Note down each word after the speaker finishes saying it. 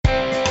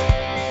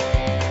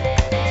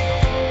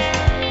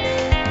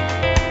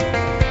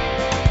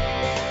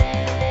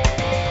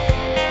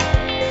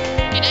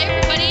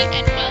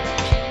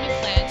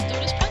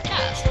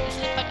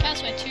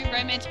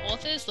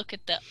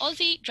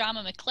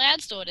drama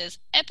McLeod's Daughters,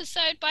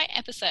 episode by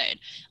episode.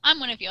 I'm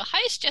one of your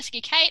hosts, Jessica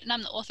Kate, and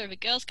I'm the author of A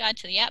Girl's Guide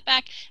to the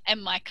Outback,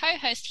 and my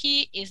co-host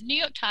here is New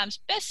York Times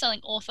best-selling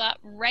author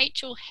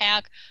Rachel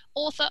Hauk,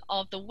 author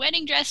of The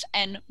Wedding Dress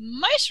and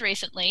most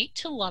recently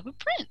To Love a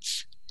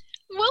Prince.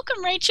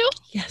 Welcome, Rachel.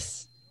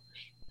 Yes.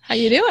 How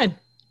you doing?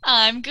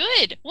 I'm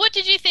good. What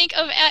did you think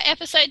of our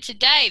episode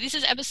today? This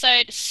is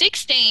episode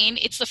 16.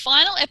 It's the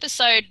final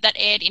episode that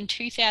aired in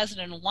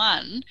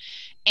 2001,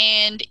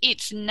 and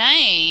its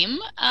name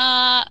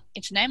I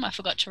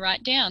forgot to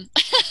write down.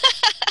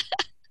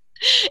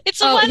 It's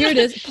the one. Here it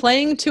is.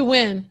 Playing to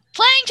Win.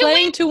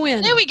 Playing to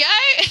Win. There we go.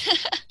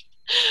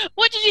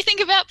 What did you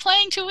think about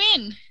Playing to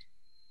Win?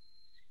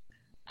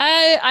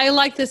 I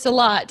like this a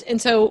lot.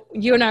 And so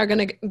you and I are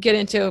going to get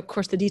into, of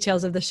course, the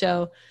details of the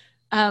show.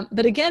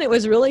 But again, it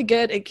was really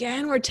good.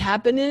 Again, we're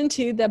tapping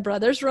into the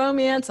brothers'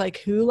 romance, like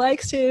who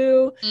likes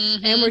who.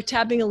 Mm-hmm. And we're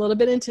tapping a little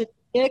bit into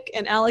Nick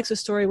and Alex's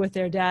story with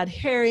their dad,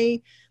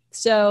 Harry.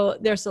 So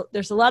there's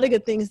a lot of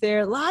good things there.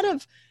 A lot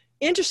of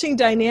interesting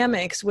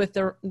dynamics with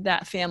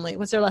that family.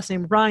 What's their last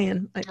name?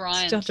 Ryan. I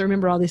still have to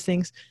remember all these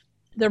things.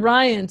 The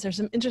Ryans, there's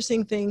some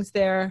interesting things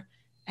there.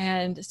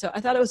 And so I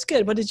thought it was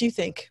good. What did you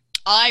think?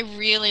 I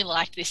really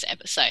liked this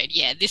episode.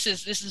 Yeah, this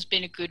has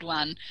been a good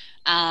one.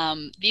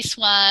 This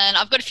one,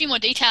 I've got a few more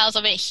details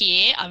of it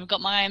here. I've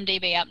got my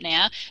IMDb up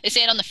now. It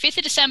aired on the 5th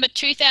of December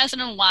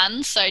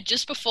 2001, so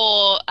just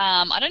before,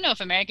 I don't know if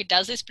America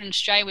does this, but in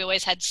Australia we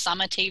always had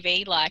summer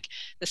TV, like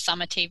the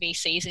summer TV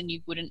season.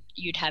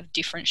 You'd have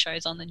different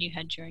shows on than you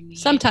had during the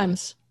year.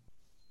 Sometimes.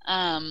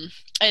 I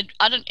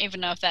don't even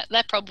know if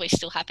that probably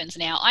still happens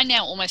now. I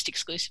now almost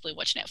exclusively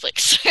watch Netflix,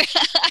 so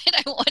I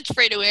don't watch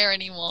free-to-air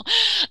anymore.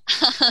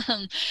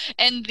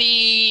 And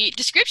the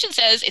description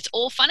says, it's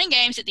all fun and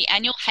games at the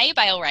annual hay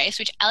bale race,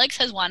 which Alex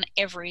has won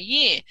every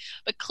year.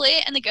 But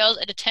Claire and the girls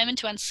are determined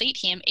to unseat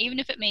him, even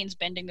if it means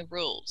bending the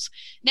rules.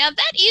 Now,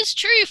 that is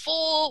true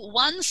for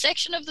one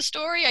section of the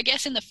story, I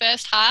guess, in the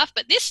first half,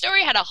 but this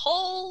story had a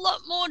whole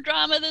lot more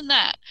drama than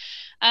that.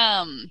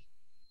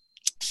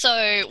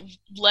 So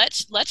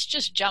let's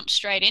just jump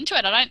straight into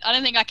it. I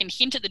don't think I can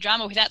hint at the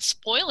drama without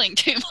spoiling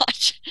too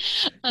much.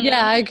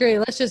 Yeah, I agree.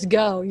 Let's just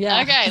go.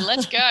 Yeah. Okay,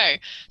 let's go.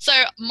 So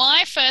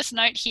my first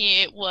note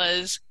here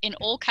was, in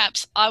all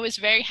caps, I was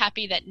very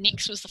happy that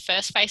Nick's was the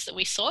first face that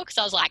we saw, because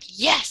I was like,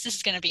 yes, this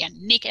is going to be a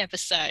Nick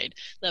episode.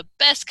 The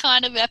best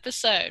kind of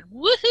episode.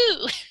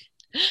 Woohoo!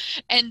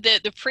 And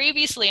the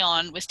previously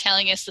on was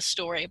telling us the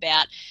story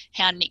about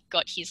how Nick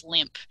got his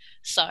limp.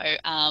 So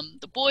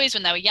the boys,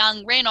 when they were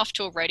young, ran off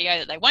to a rodeo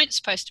that they weren't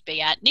supposed to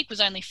be at. Nick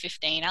was only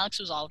 15, Alex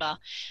was older,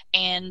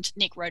 and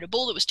Nick rode a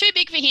bull that was too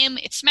big for him.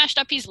 It smashed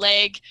up his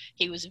leg.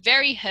 He was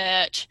very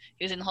hurt.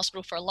 He was in the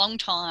hospital for a long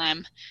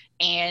time,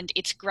 and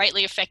it's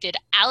greatly affected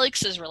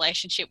Alex's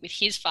relationship with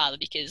his father,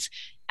 because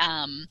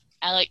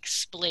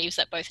Alex believes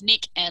that both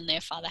Nick and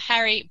their father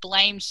Harry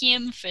blame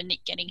him for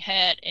Nick getting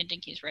hurt,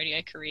 ending his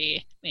rodeo career,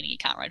 meaning he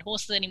can't ride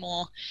horses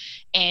anymore,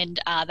 and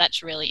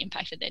that's really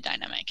impacted their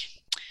dynamic.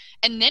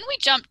 And then we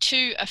jump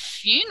to a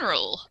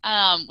funeral,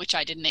 which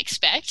I didn't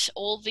expect.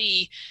 All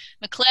the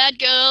McLeod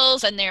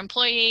girls and their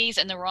employees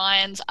and the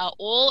Ryans are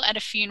all at a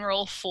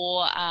funeral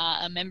for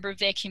a member of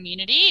their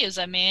community. It was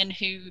a man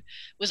who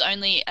was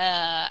only,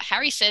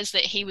 Harry says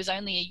that he was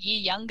only a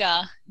year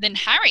younger than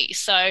Harry.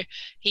 So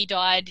he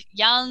died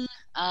young.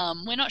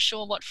 We're not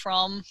sure what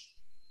from.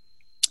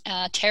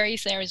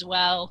 Terry's there as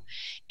well.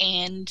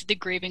 And the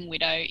grieving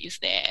widow is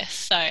there.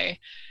 So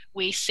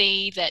we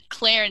see that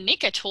Claire and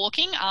Nick are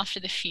talking after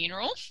the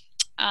funeral.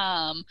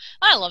 I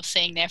love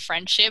seeing their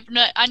friendship.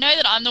 I know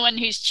that I'm the one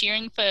who's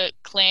cheering for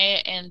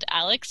Claire and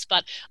Alex,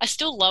 but I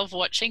still love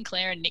watching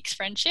Claire and Nick's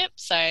friendship.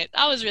 So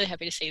I was really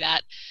happy to see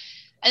that.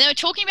 And they were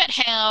talking about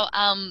how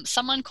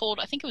someone called,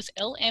 I think it was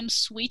L.M.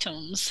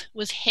 Sweetums,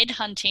 was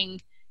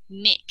headhunting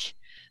Nick.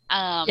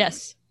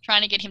 Yes.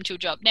 Trying to get him to a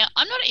job. Now,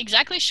 I'm not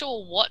exactly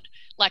sure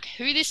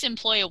who this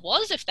employer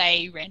was, if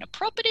they ran a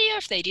property or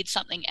if they did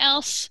something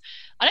else.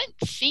 I don't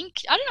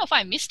know if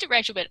I missed it,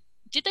 Rachel, but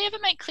did they ever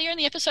make clear in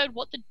the episode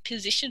what the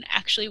position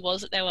actually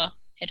was that they were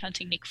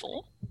headhunting Nick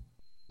for?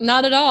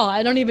 Not at all.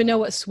 I don't even know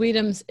what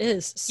Sweetums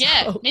is. So,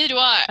 yeah, neither do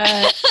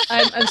I.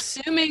 I'm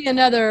assuming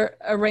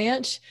a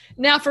ranch.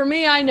 Now, for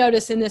me, I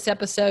noticed in this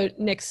episode,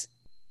 Nick's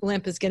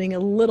limp is getting a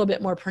little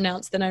bit more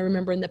pronounced than I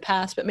remember in the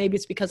past, but maybe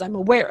it's because I'm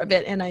aware of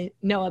it and I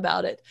know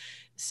about it.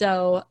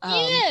 So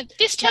yeah,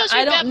 this tells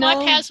you about my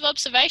powers of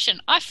observation.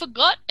 I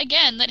forgot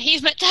again that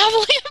he's meant to have a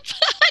limp.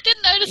 I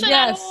didn't notice it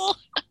at all.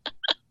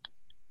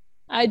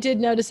 I did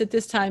notice it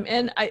this time,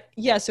 and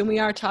and we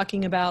are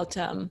talking about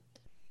who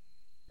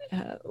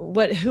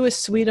is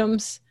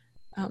Sweetums.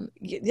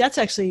 That's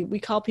actually, we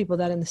call people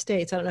that in the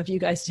States. I don't know if you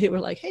guys do. We're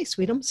like, hey,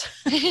 Sweetums.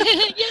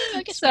 Yeah,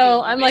 I guess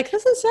so I'm like,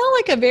 this doesn't sound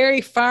like a very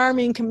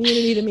farming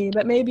community to me,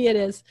 but maybe it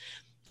is.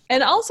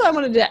 And also I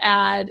wanted to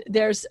add,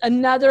 there's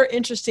another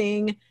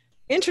interesting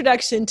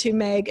introduction to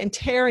Meg and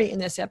Terry in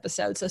this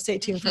episode, so stay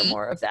tuned for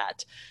more of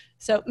that.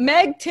 So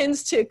Meg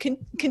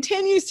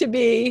continues to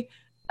be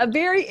a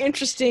very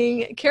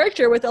interesting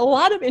character with a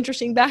lot of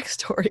interesting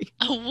backstory.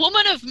 A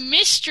woman of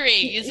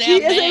mystery is She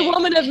our is a Meg.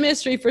 woman of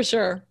mystery for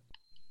sure.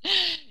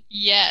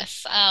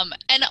 Yes.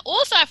 And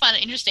also I find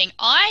it interesting.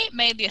 I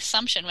made the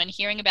assumption when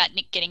hearing about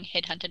Nick getting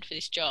headhunted for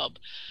this job,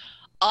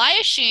 I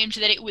assumed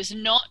that it was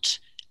not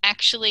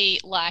actually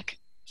like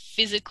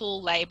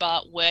physical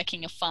labor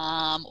working a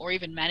farm or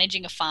even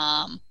managing a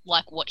farm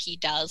like what he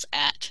does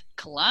at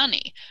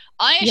Kalani.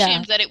 I Yeah.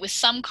 assumed that it was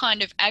some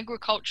kind of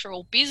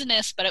agricultural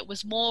business, but it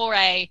was more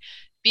a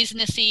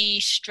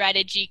businessy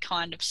strategy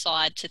kind of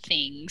side to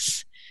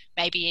things,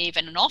 maybe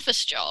even an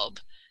office job.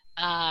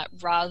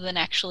 Rather than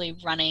actually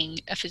running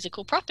a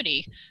physical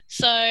property.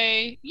 So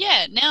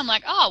yeah, now I'm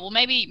like, oh well,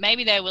 maybe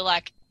they were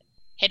like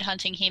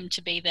headhunting him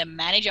to be the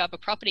manager of a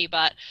property,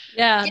 but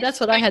Yeah, I that's guess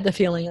what I I don't had the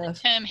see feeling the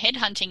of. term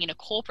headhunting in a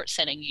corporate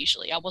setting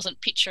usually. I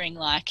wasn't picturing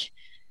like,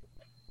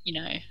 you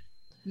know,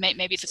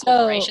 maybe it's a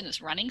corporation So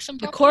that's running some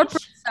the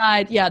corporate properties.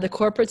 side, yeah, the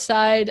corporate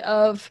side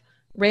of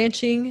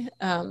ranching,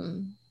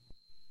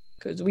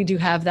 because we do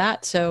have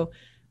that. So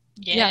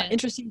yeah, Yeah.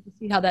 interesting to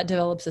see how that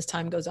develops as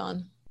time goes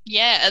on.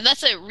 Yeah, and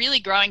that's a really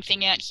growing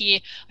thing out here.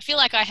 I feel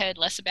like I heard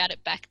less about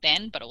it back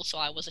then, but also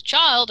I was a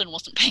child and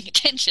wasn't paying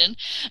attention.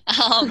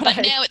 But Right.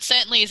 now it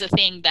certainly is a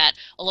thing that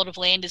a lot of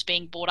land is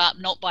being bought up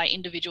not by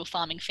individual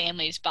farming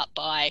families, but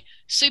by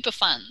super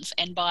funds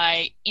and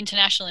by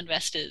international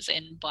investors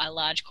and by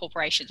large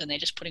corporations, and they're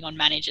just putting on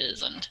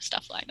managers and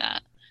stuff like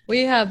that.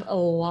 We have a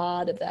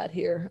lot of that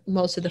here.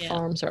 Most of the Yeah.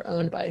 farms are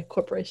owned by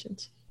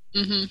corporations.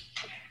 hmm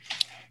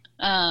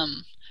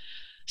Um,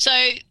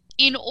 So,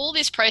 in all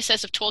this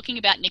process of talking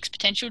about Nick's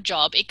potential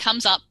job, it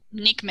comes up.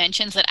 Nick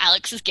mentions that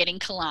Alex is getting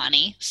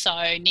Kalani,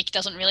 so Nick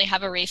doesn't really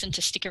have a reason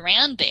to stick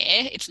around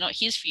there. It's not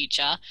his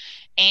future.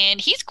 And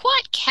he's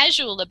quite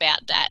casual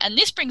about that. And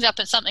this brings up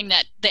something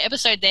that the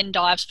episode then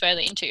dives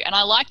further into. And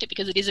I liked it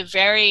because it is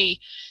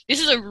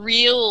this is a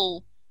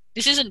real,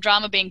 this isn't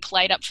drama being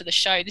played up for the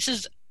show. This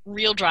is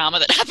real drama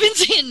that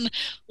happens in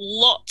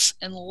lots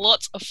and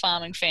lots of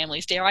farming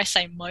families. Dare I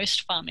say,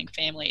 most farming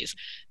families.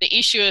 The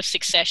issue of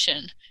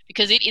succession,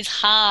 because it is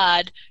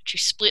hard to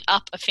split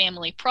up a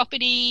family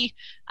property.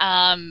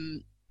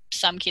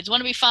 Some kids want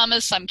to be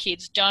farmers, some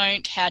kids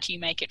don't. How do you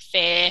make it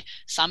fair?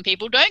 Some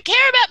people don't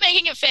care about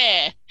making it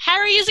fair.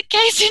 Harry is a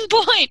case in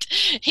point.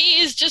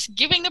 He is just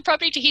giving the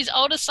property to his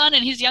older son,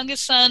 and his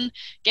youngest son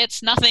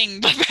gets nothing,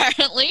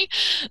 apparently.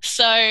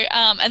 So,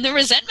 and the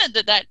resentment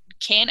that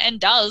can and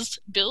does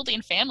build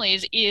in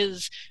families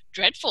is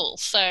dreadful.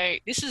 So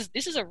this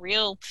is a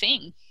real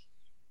thing.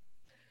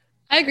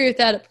 I agree with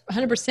that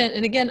 100%.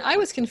 And again, I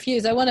was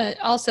confused. I want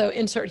to also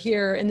insert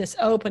here in this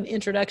open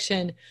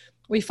introduction,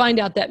 we find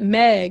out that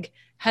Meg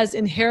has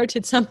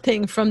inherited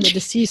something from the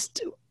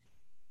deceased.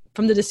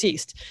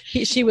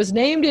 She was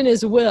named in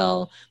his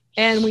will,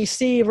 and we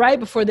see right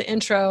before the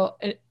intro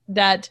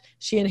that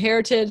she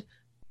inherited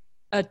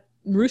a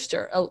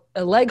rooster,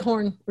 a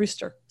leghorn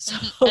rooster. So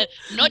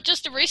Not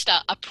just a rooster,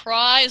 a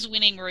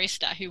prize-winning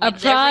rooster who a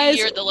wins every prize,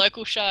 year at the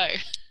local show.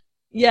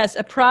 yes,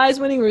 a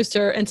prize-winning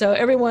rooster. And so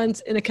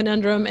everyone's in a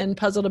conundrum and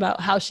puzzled about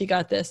how she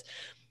got this.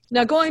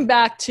 Now, going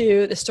back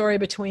to the story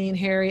between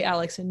Harry,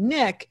 Alex, and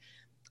Nick,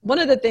 one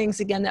of the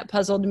things, again, that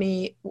puzzled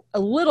me a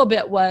little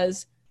bit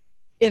was,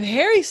 if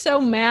Harry's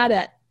so mad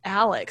at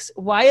Alex,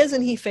 why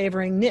isn't he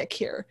favoring Nick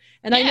here?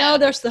 And I know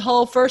there's the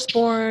whole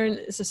firstborn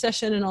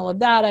secession and all of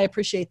that. I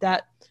appreciate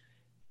that.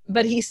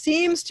 But he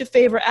seems to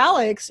favor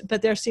Alex,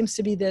 but there seems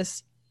to be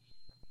this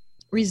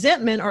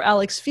resentment, or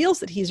Alex feels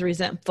that he's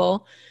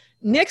resentful.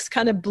 Nick's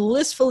kind of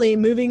blissfully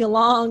moving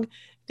along,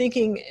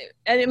 thinking,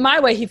 and in my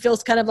way, he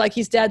feels kind of like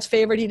he's dad's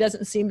favorite. He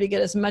doesn't seem to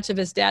get as much of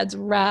his dad's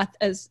wrath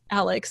as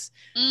Alex.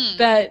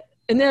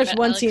 And there's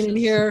one scene in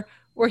here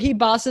where he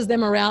bosses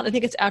them around. I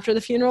think it's after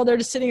the funeral. They're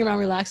just sitting around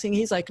relaxing.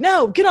 He's like,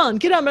 no, get on.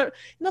 And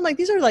I'm like,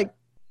 these are like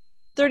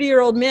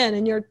 30-year-old men,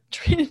 and you're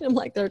treating them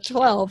like they're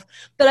 12.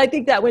 But I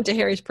think that went to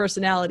Harry's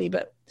personality.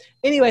 But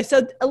anyway,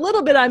 so a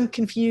little bit I'm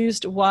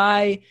confused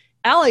why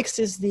Alex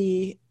is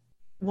the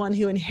one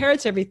who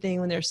inherits everything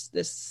when there's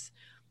this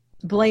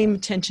blame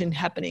tension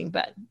happening.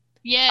 But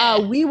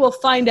we will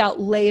find out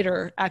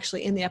later,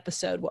 actually, in the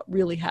episode what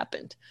really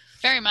happened.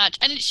 Very much.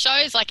 And it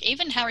shows, like,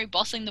 even Harry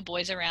bossing the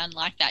boys around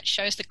like that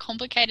shows the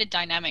complicated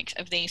dynamics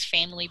of these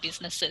family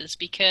businesses,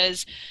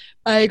 because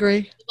I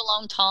agree. for a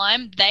long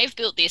time, they've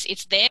built this.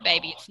 It's their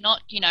baby. It's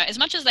not, as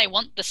much as they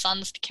want the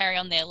sons to carry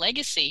on their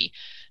legacy,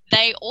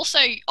 they also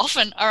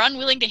often are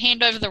unwilling to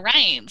hand over the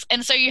reins.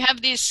 And so you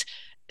have this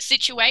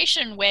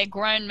situation where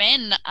grown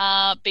men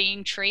are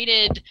being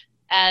treated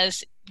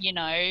as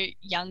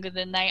younger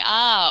than they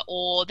are,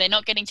 or they're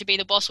not getting to be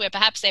the boss where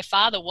perhaps their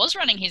father was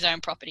running his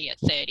own property at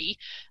 30.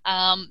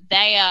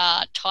 They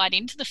are tied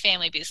into the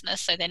family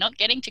business, so they're not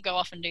getting to go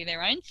off and do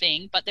their own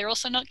thing, but they're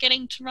also not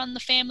getting to run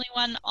the family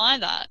one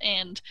either.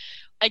 And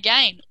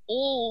again,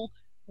 all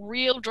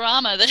real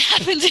drama that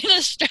happens in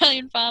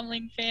Australian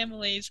farming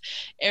families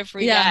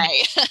every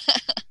day.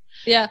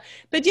 Yeah.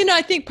 But,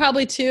 I think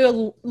probably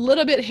too, a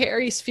little bit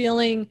Harry's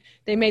feeling,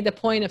 they made the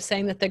point of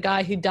saying that the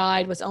guy who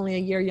died was only a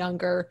year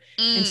younger.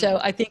 And so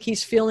I think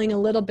he's feeling a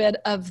little bit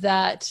of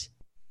that,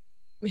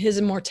 his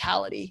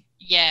immortality.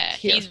 Yeah,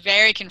 here. he's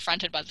very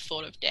confronted by the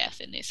thought of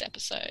death in this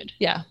episode.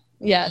 Yeah.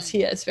 Yes,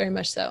 he is, very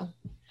much so.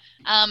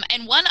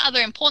 And one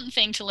other important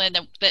thing to learn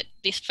that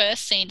this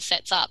first scene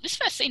sets up, this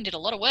first scene did a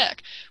lot of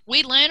work.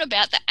 We learn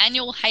about the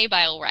annual hay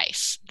bale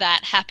race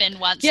that happened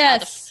once.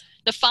 Yes.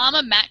 The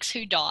farmer Max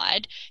who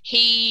died,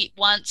 he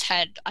once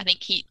had,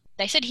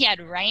 they said he had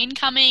rain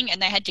coming and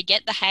they had to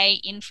get the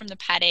hay in from the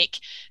paddock.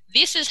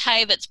 This is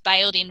hay that's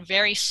baled in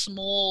very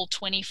small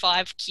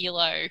 25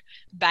 kilo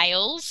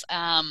bales,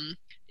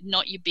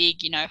 not your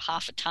big,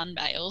 half a ton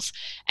bales.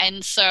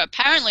 And so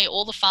apparently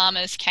all the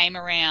farmers came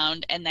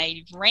around and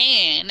they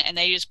ran and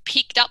they just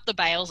picked up the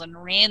bales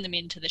and ran them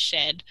into the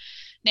shed.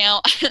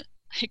 Now,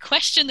 I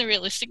question the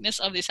realisticness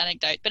of this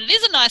anecdote, but it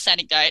is a nice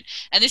anecdote.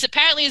 And this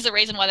apparently is the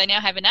reason why they now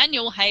have an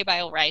annual hay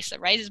bale race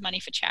that raises money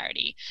for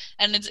charity.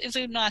 And it's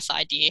a nice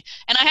idea.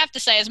 And I have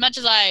to say, as much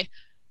as I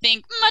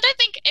think, I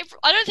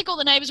don't think all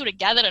the neighbours would have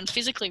gathered and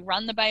physically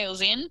run the bales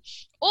in.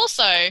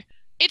 Also,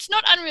 it's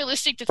not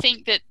unrealistic to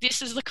think that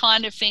this is the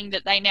kind of thing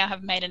that they now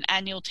have made an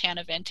annual town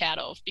event out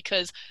of,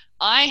 because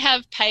I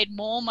have paid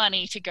more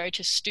money to go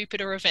to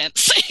stupider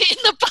events in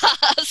the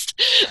past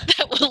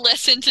that were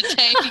less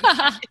entertaining.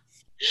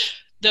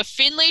 The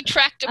Finley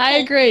tractor pull, I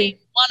agree.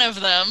 one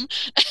of them,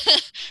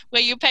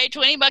 where you pay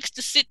 $20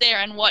 to sit there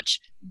and watch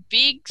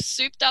big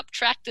souped up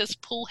tractors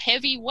pull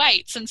heavy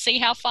weights and see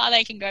how far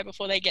they can go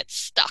before they get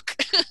stuck.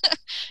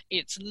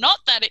 It's not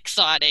that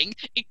exciting.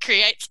 It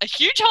creates a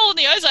huge hole in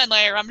the ozone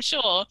layer, I'm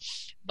sure,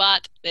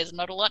 but there's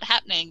not a lot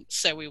happening,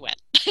 so we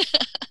went.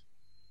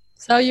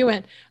 So you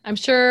went. I'm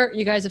sure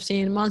you guys have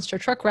seen monster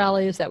truck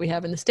rallies that we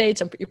have in the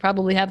States. You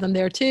probably have them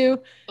there too.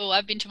 Oh,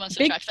 I've been to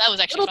monster trucks. That was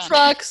actually little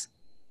fun.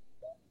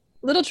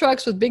 Little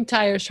trucks with big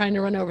tires trying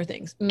to run over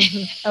things.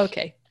 Mm-hmm.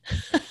 Okay.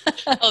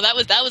 Oh, that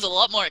was a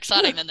lot more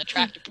exciting than the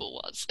tractor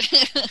pull was.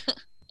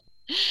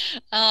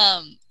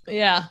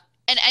 Yeah.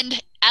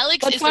 And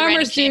Alex what is the reigning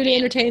farmers do champion.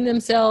 to entertain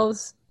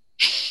themselves.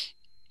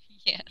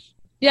 Yes.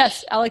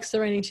 Yes, Alex, the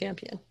reigning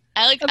champion.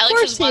 Alex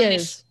has won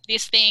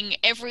this thing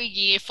every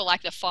year for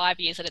like the 5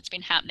 years that it's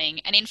been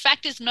happening, and in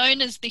fact is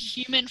known as the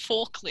human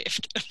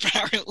forklift,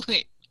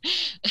 apparently.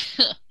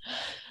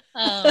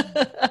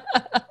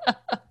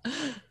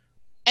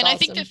 And I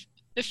think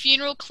the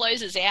funeral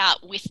closes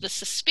out with the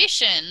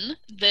suspicion,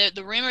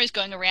 the rumor is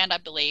going around, I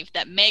believe,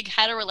 that Meg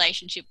had a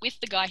relationship with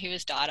the guy who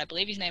has died. I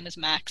believe his name is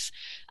Max,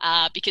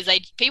 because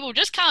people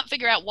just can't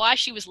figure out why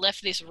she was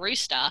left this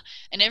rooster.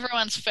 And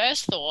everyone's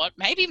first thought,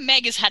 maybe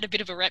Meg has had a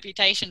bit of a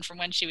reputation from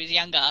when she was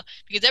younger,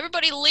 because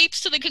everybody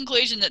leaps to the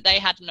conclusion that they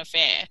had an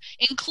affair,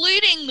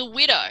 including the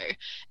widow.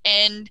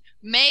 And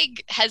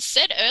Meg has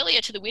said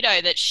earlier to the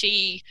widow that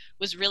she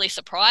was really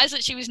surprised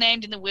that she was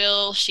named in the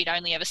will. She'd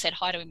only ever said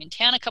hi to him in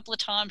town a couple of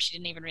times. She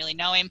didn't even really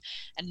know him,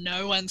 and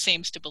no one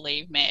seems to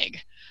believe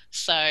Meg.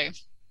 So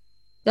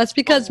that's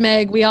because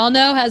Meg, we all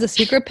know, has a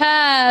secret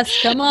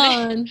past. Come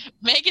on.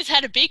 Meg has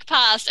had a big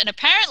past, and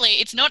apparently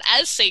it's not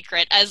as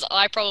secret as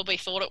I probably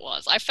thought it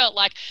was. I felt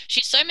like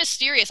she's so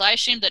mysterious. I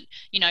assumed that,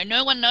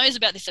 no one knows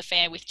about this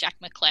affair with Jack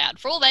McLeod.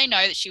 For all they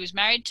know, that she was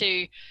married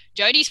to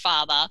Jodie's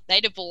father,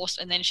 they divorced,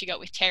 and then she got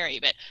with Terry.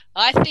 But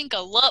I think a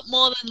lot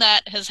more than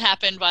that has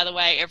happened by the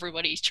way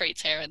everybody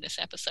treats her in this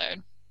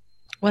episode.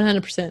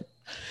 100%.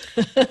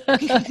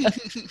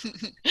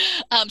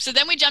 So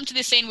then we jump to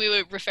the scene we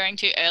were referring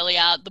to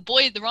earlier.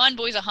 The Ryan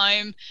boys are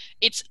home.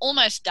 It's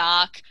almost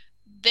dark.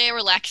 They're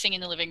relaxing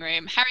in the living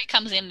room. Harry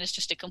comes in and is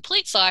just a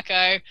complete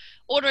psycho,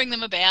 ordering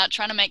them about,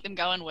 trying to make them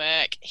go and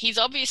work. He's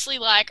obviously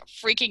like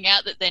freaking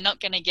out that they're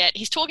not going to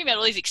he's talking about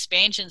all these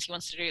expansions he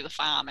wants to do to the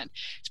farm, and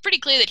it's pretty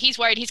clear that he's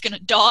worried he's going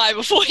to die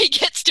before he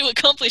gets to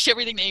accomplish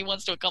everything that he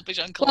wants to accomplish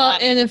on Killarney. Well,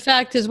 and in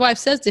fact, his wife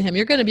says to him,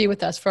 "You're going to be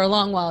with us for a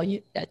long while,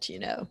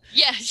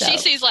 Yeah, so. She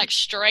sees like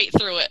straight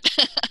through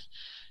it.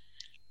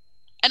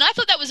 And I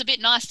thought that was a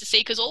bit nice to see,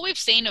 because all we've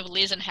seen of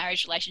Liz and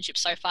Harry's relationship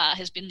so far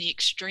has been the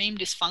extreme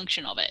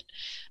dysfunction of it.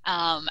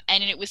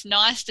 And it was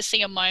nice to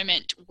see a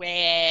moment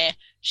where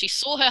she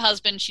saw her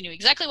husband, she knew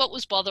exactly what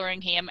was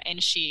bothering him,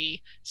 and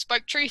she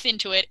spoke truth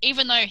into it,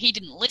 even though he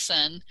didn't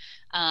listen.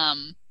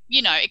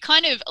 It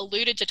kind of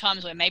alluded to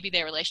times where maybe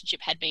their relationship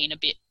had been a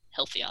bit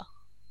healthier.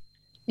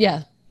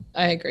 Yeah,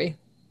 I agree.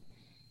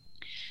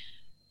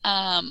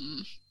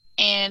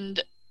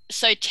 And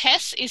so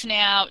Tess is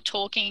now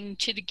talking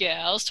to the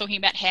girls, talking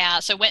about how,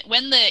 so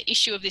when the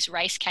issue of this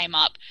race came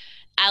up,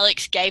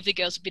 Alex gave the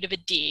girls a bit of a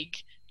dig.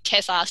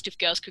 Tess asked if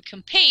girls could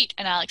compete,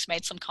 and Alex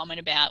made some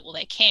comment about, well,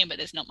 they can, but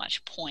there's not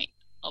much point,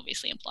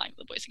 obviously implying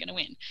the boys are going to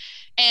win.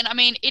 And I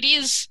mean, it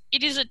is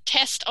a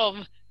test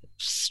of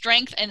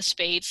strength and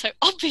speed. So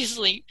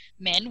obviously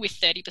men with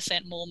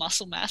 30% more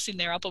muscle mass in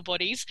their upper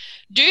bodies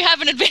do have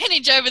an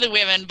advantage over the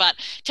women, but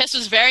Tess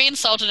was very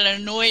insulted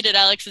and annoyed at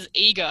Alex's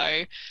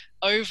ego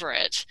over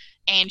it,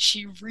 and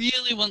she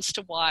really wants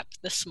to wipe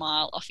the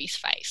smile off his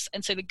face.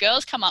 And so the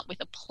girls come up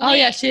with a plan. Oh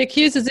yeah, she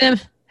accuses him.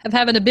 Of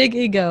having a big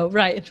ego,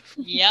 right?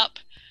 Yep.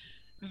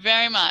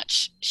 Very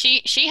much.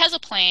 She has a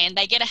plan.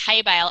 They get a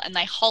hay bale and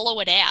they hollow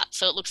it out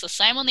so it looks the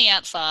same on the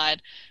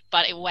outside,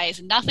 but it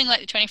weighs nothing like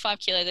the 25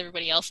 kilos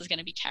everybody else is going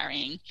to be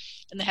carrying.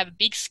 And they have a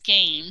big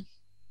scheme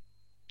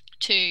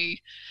to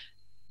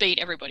beat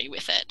everybody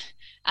with it.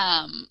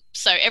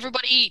 So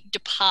everybody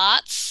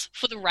departs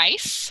for the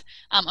race.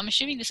 I'm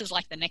assuming this is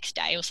like the next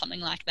day or something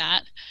like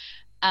that.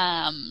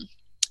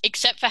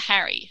 Except for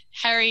Harry.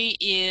 Harry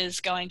is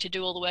going to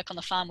do all the work on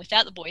the farm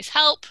without the boys'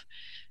 help.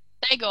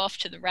 They go off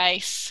to the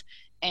race,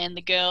 and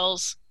the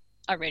girls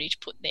are ready to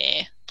put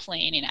their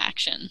plan in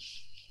action.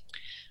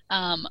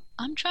 I'm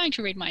trying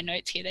to read my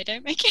notes here. They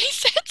don't make any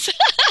sense.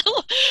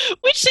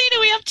 Which scene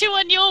are we up to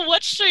on your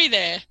watch through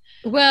there?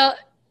 Well,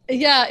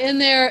 yeah,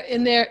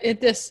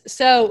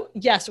 so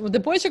yes, the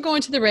boys are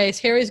going to the race.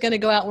 Harry's going to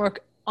go out and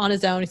work on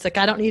his own. He's like,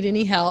 I don't need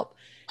any help.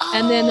 Oh.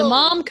 And then the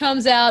mom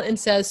comes out and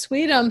says,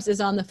 Sweetums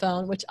is on the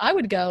phone, which I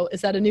would go,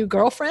 is that a new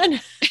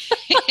girlfriend?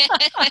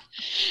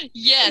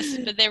 Yes,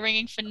 but they're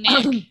ringing for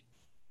Nick.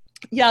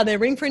 Yeah, they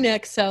ring for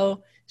Nick.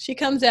 So she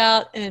comes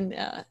out and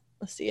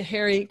let's see,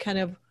 Harry kind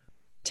of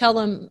tell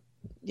him,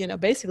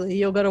 basically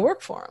you'll go to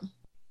work for him.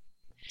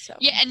 So.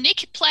 Yeah, and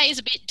Nick plays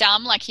a bit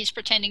dumb, like he's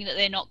pretending that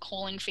they're not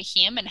calling for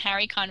him, and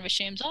Harry kind of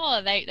assumes,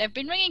 they've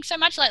been ringing so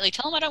much lately,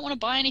 tell them I don't want to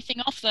buy anything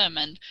off them.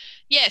 And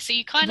yeah, so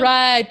you kind of...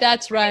 Right,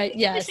 that's right.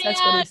 Yes,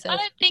 that's what he says. I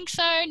don't think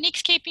so.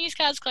 Nick's keeping his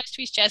cards close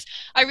to his chest.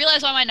 I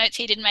realised why my notes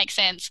here didn't make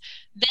sense.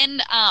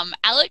 Then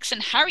Alex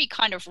and Harry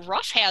kind of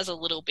roughhouse a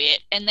little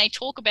bit, and they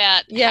talk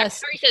about...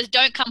 Yes. Harry says,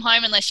 don't come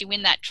home unless you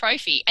win that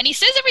trophy. And he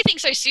says everything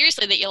so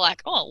seriously that you're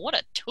like, oh, what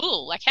a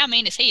tool. Like, how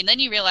mean is he? And then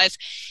you realise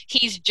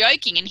he's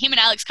joking, and him and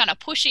Alex kind of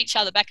push each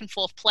other back and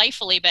forth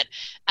playfully, but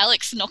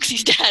Alex knocks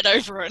his dad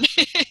over. And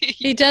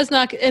he does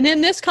knock... And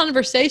in this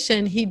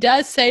conversation, he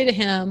does say to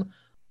him,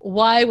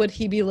 why would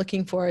he be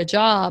looking for a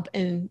job?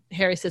 And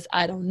Harry says,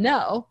 I don't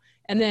know.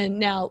 And then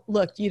now,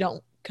 look, you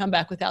don't come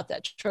back without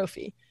that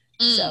trophy.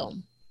 So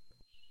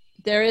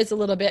there is a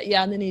little bit,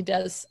 yeah, and then he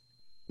does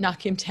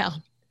knock him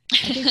down.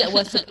 I think that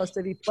was supposed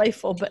to be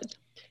playful, but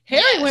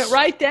Harry went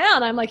right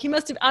down. I'm like,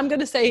 I'm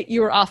going to say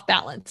you were off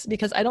balance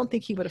because I don't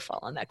think he would have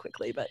fallen that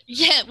quickly. But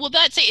yeah, well,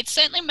 that's it. It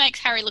certainly makes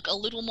Harry look a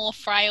little more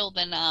frail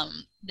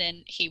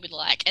than he would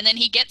like. And then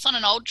he gets on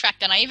an old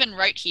tractor, and I even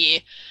wrote here,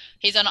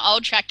 he's on an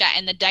old tractor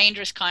and the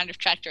dangerous kind of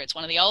tractor. It's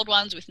one of the old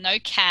ones with no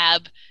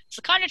cab. It's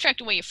the kind of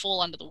tractor where you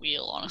fall under the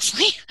wheel,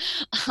 honestly.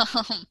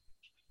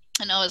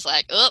 And I was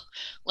like, oh,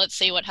 let's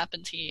see what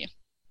happens here.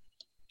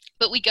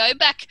 But we go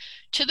back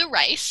to the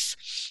race.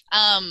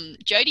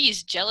 Jodie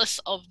is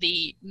jealous of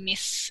the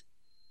Miss...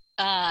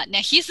 now,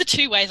 here's the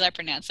two ways I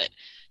pronounce it.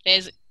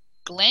 There's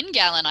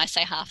Glengallen, I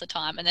say half the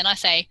time, and then I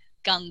say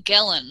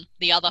Gungellen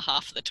the other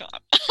half of the time.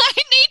 I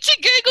need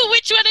to Google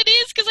which one it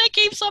is because I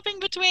keep swapping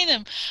between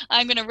them.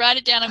 I'm going to write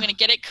it down. I'm going to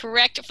get it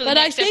correct for the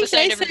next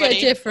episode, everybody. But I think they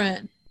say it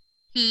different.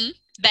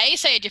 They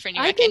say it different,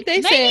 you reckon? I think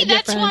they say it different. Maybe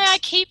that's why I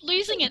keep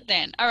losing it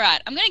then. All right,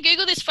 I'm going to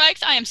Google this,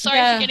 folks. I am sorry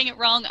for getting it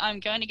wrong.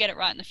 I'm going to get it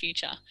right in the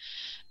future.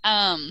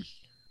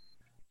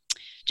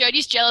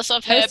 Jodie's jealous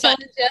of her. I was telling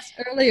Jess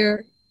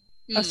earlier.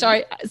 Oh,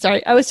 sorry.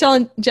 I was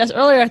telling Jess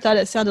earlier I thought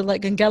it sounded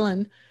like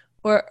Gungellen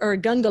or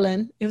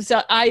Gungalen. It was.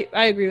 I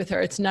agree with her.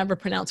 It's never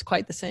pronounced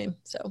quite the same.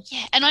 So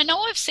yeah, and I know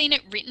I've seen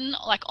it written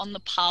like on the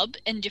pub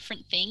and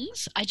different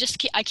things. I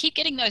keep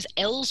getting those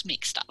L's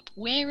mixed up.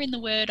 Where in the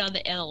word are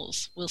the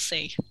L's? We'll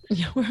see.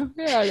 Yeah, where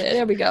are they?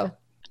 There we go.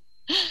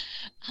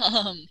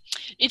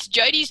 It's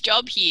Jodie's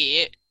job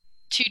here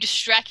to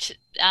distract.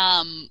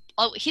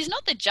 He's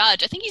not the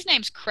judge. I think his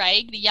name's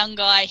Craig, the young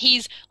guy.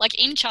 He's like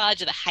in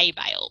charge of the hay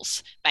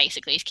bales,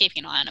 basically. He's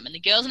keeping an eye on them. And the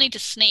girls need to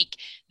sneak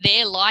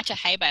their lighter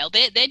hay bale.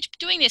 They're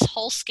doing this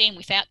whole scheme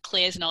without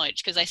Claire's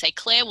knowledge because they say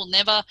Claire will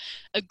never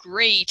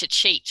agree to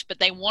cheat, but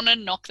they want to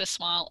knock the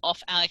smile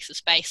off Alex's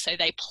face. So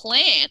they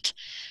plant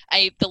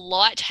the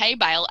light hay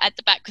bale at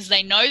the back because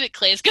they know that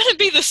Claire's going to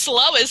be the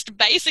slowest,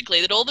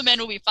 basically, that all the men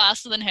will be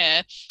faster than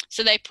her.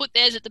 So they put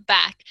theirs at the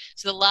back.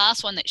 So the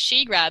last one that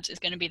she grabs is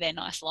going to be their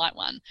nice light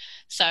one.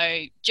 So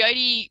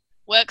Jodie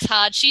works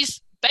hard.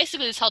 She's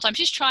basically this whole time,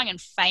 she's trying and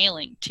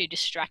failing to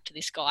distract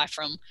this guy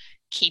from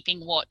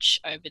keeping watch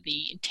over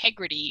the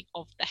integrity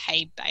of the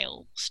hay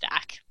bale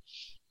stack.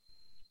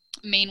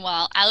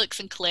 Meanwhile, Alex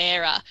and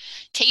Claire are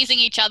teasing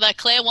each other.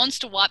 Claire wants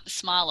to wipe the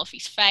smile off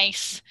his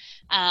face.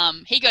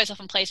 He goes off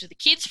and plays with the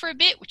kids for a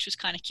bit, which was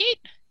kind of cute.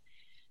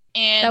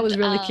 And that was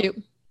really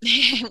cute.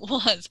 It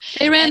was.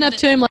 They ran up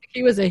to him like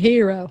he was a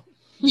hero.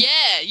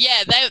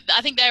 Yeah.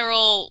 I think they were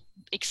all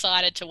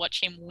excited to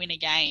watch him win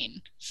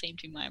again, seemed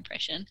to be my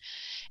impression.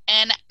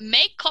 And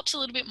Meg cops a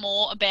little bit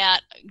more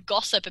about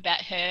gossip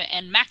about her,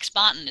 and Max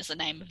Barton is the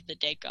name of the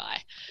dead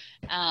guy.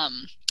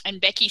 And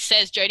Becky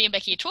says, Jodie and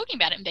Becky are talking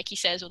about it, and Becky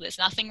says, well, there's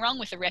nothing wrong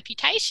with the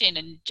reputation.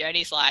 And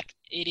Jodie's like,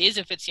 it is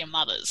if it's your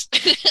mother's.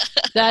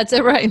 That's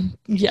it, right?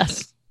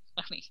 Yes.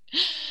 Funny.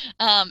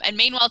 And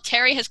meanwhile,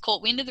 Terry has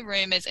caught wind of the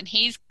rumours, and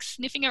he's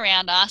sniffing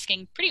around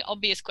asking pretty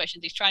obvious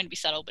questions. He's trying to be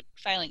subtle, but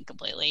failing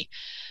completely.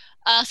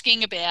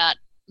 Asking about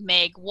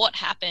Meg what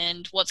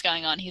happened, what's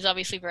going on. He's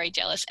obviously very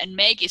jealous, and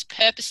Meg is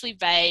purposely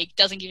vague,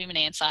 doesn't give him an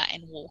answer,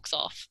 and walks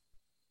off.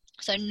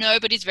 So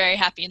nobody's very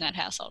happy in that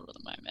household at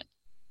the moment.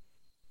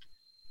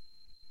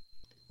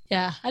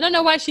 Yeah, I don't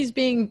know why she's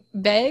being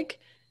vague.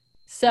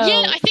 So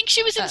yeah, I think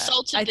she was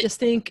insulted. I just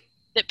think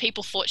that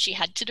people thought she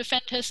had to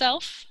defend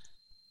herself.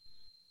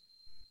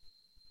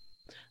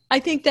 I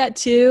think that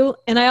too,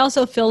 and I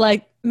also feel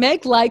like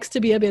Meg likes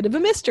to be a bit of a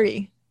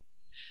mystery.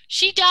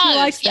 She does. She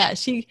likes that.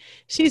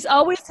 She's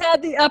always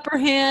had the upper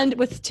hand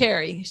with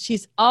Terry.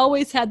 She's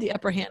always had the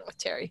upper hand with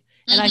Terry,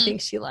 and I think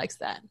she likes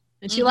that.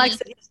 And she likes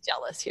that he's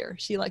jealous here.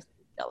 She likes to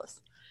be jealous.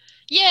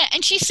 Yeah,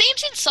 and she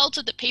seems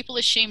insulted that people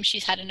assume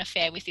she's had an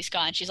affair with this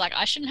guy, and she's like,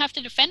 I shouldn't have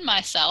to defend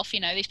myself. You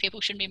know, these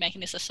people shouldn't be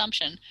making this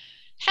assumption.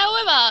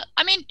 However,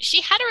 I mean,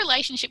 she had a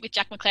relationship with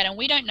Jack McClellan, and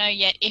we don't know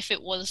yet if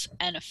it was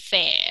an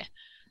affair.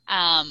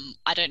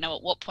 I don't know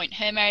at what point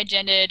her marriage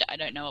ended. I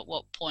don't know at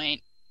what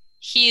point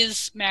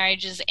his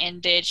marriages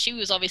ended. She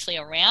was obviously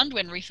around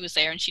when Ruth was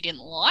there, and she didn't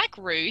like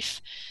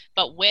Ruth,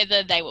 but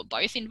whether they were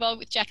both involved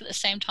with Jack at the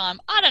same time,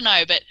 I don't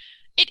know, but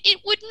it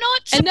would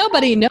not... And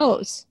nobody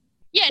knows.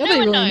 Yeah, nobody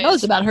no one really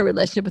knows about her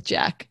relationship with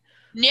Jack.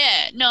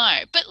 Yeah, no,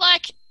 but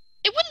like,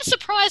 it wouldn't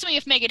surprise me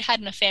if Meg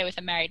had an affair with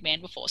a married man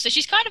before. So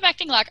she's kind of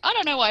acting like, I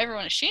don't know why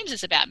everyone assumes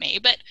this about me,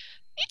 but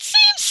it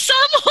seems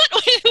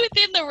somewhat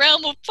within the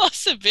realm of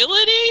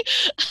possibility.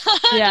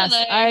 Yes,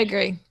 I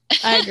agree.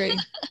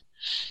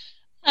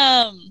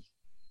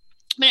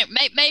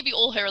 But maybe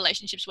all her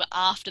relationships were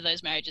after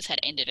those marriages had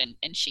ended, and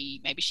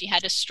maybe she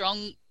had a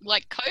strong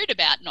like code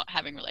about not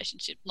having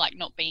relationship, like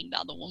not being the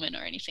other woman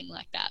or anything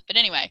like that. But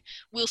anyway,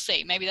 we'll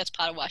see. Maybe that's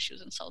part of why she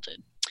was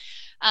insulted.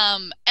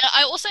 And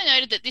I also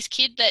noted that this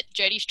kid that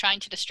Jodie's trying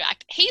to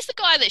distract, he's the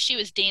guy that she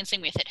was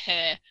dancing with at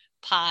her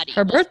party.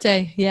 Her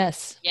birthday,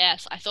 yes.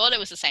 Yes, I thought it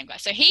was the same guy.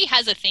 So he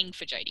has a thing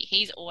for Jodie.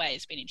 He's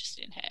always been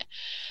interested in her.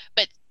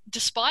 But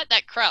despite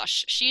that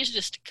crush, she is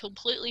just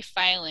completely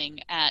failing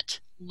at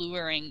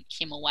luring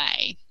him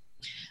away.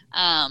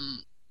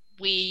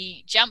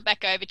 We jump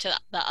back over to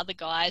the other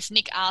guys.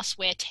 Nick asks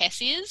where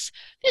Tess is.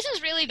 This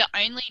is really the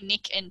only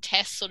Nick and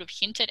Tess sort of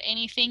hint at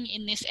anything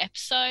in this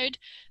episode.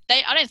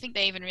 I don't think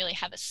they even really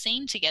have a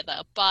scene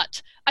together,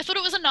 but I thought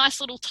it was a nice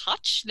little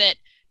touch that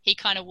he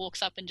kind of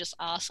walks up and just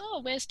asks, oh,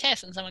 where's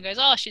Tess? And someone goes,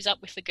 oh, she's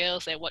up with the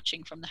girls. They're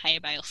watching from the hay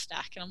bale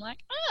stack. And I'm like,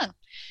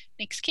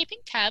 Nick's keeping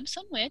tabs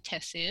on where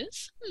Tess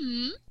is.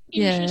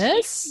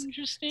 Yes.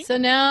 Interesting. So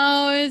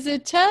now is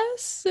it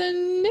Tess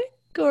and Nick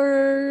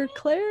or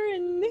Claire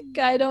and Nick?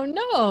 I don't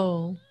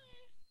know.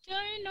 Do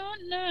not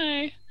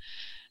know.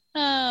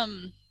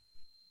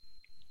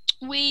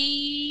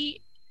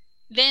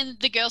 Then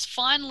the girls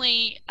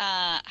finally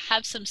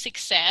have some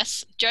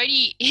success.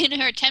 Jodie, in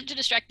her attempt to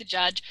distract the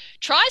judge,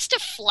 tries to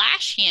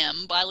flash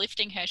him by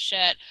lifting her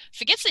shirt,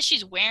 forgets that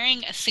she's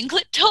wearing a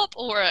singlet top,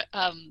 or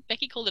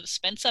Becky called it a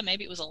Spencer.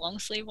 Maybe it was a long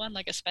sleeve one,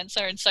 like a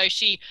Spencer. And so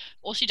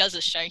all she does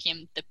is show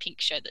him the pink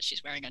shirt that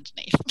she's wearing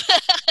underneath.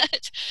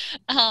 But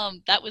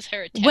that was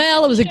her attempt.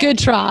 Well, it was a good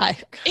try.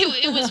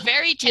 It was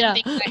very 10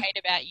 things I hate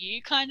about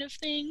you kind of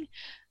thing.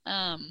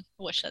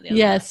 Watch that the other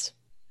Yes.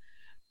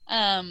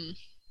 night.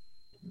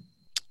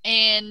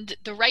 And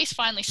the race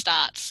finally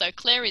starts. So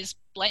Claire is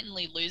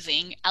blatantly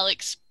losing.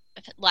 Alex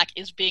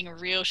is being a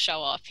real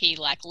show off. He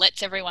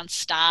lets everyone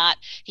start.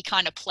 He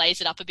kind of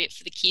plays it up a bit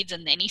for the kids,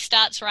 and then he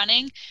starts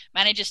running.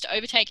 Manages to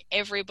overtake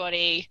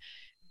everybody,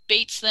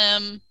 beats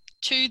them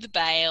to the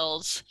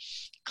bales.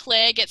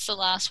 Claire gets the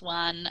last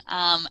one,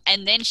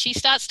 and then she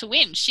starts to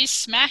win. She's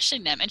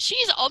smashing them, and she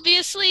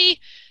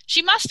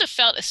must have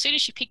felt as soon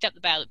as she picked up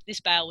the bale,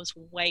 this bale was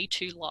way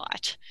too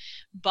light.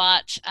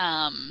 But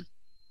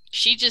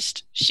she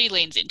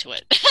leans into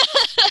it.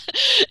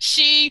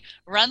 She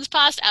runs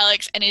past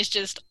Alex and is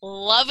just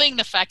loving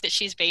the fact that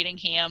she's beating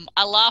him.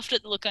 I laughed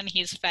at the look on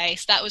his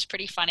face. That was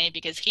pretty funny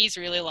because he's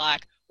really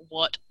like,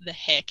 what the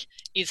heck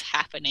is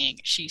happening?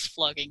 She's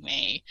flogging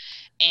me.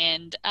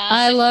 And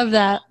I love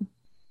that.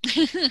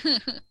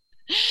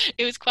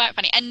 It was quite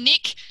funny. And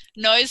Nick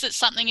knows that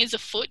something is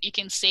afoot. You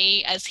can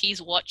see as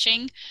he's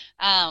watching.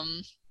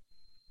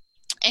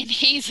 And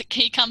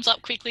he comes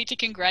up quickly to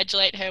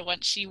congratulate her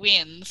once she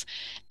wins.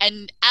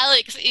 And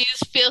Alex is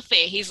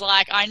filthy. He's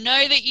like, I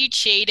know that you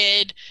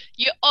cheated.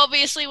 You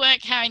obviously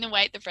weren't carrying the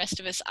weight the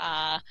rest of us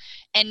are.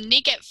 And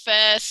Nick at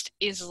first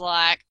is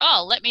like,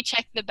 oh, let me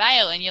check the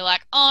bale. And you're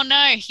like, oh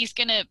no, he's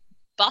going to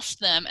bust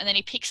them. And then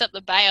he picks up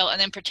the bale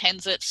and then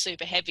pretends that it's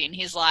super heavy. And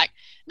he's like,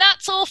 nah,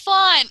 it's all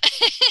fine.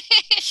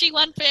 She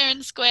won fair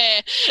and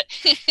square.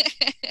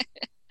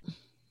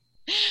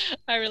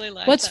 I really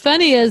like What's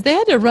funny is they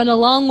had to run a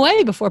long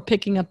way before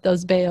picking up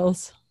those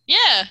bales.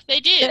 Yeah, they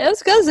did. It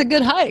was a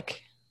good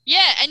hike.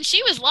 Yeah, and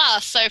she was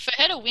last, so for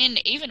her to win,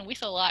 even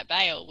with a light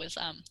bale, was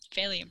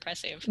fairly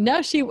impressive.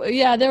 No,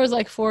 there was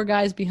like 4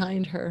 guys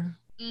behind her.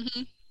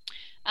 Mm-hmm.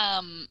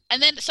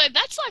 And then, so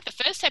that's like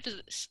the first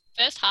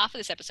first half of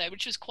this episode,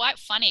 which was quite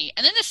funny.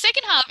 And then the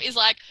second half is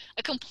like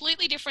a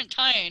completely different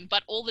tone,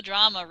 but all the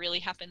drama really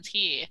happens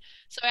here.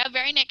 So our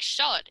very next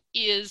shot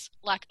is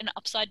like an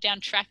upside down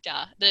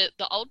tractor. The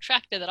old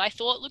tractor that I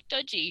thought looked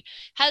dodgy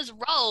has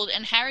rolled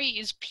and Harry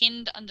is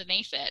pinned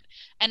underneath it.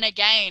 And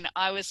again,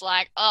 I was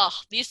like, oh,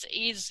 this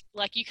is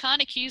like, you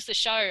can't accuse the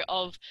show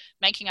of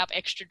making up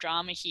extra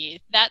drama here.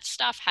 That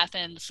stuff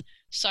happens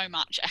so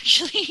much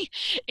actually.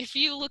 If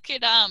you look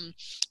at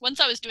once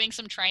I was doing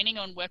some training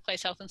on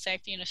workplace health and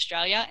safety in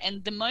Australia,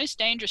 and the most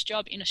dangerous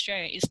job in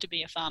Australia is to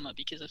be a farmer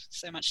because of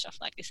so much stuff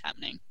like this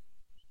happening.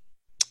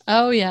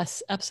 Oh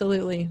yes,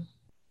 absolutely.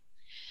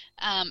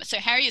 So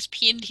Harry is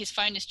pinned, his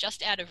phone is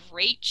just out of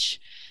reach,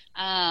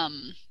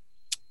 and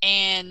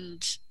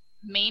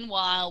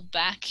meanwhile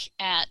back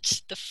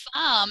at the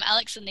farm,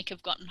 Alex and Nick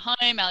have gotten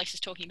home. Alex is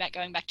talking about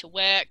going back to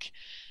work.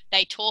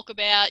 They talk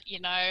about,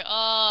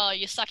 oh,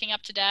 you're sucking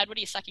up to Dad. What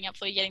are you sucking up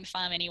for? You're getting the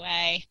farm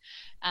anyway.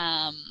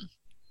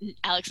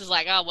 Alex is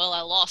like, oh, well,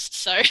 I lost,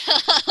 so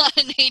I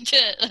need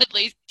to at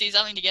least do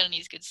something to get on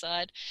his good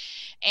side.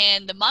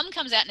 And the mum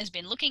comes out and has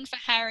been looking for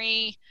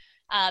Harry.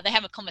 They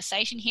have a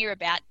conversation here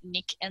about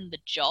Nick and the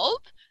job.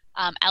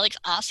 Alex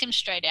asks him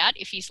straight out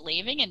if he's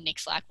leaving, and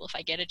Nick's like, well, if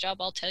I get a job,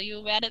 I'll tell you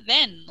about it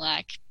then.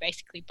 Like,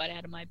 basically, butt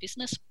out of my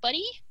business,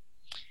 buddy.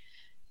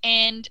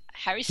 And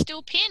Harry's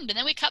still pinned. And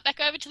then we cut back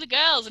over to the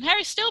girls, and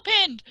Harry's still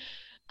pinned.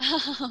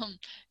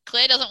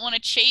 Claire doesn't want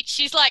to cheat.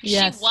 She's like,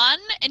 yes. She won,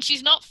 and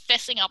she's not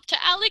fessing up to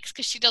Alex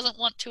because she doesn't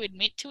want to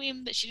admit to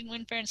him that she didn't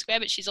win fair and square,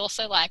 but she's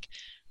also like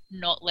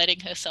not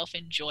letting herself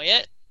enjoy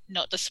it,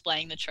 not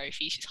displaying the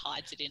trophy. She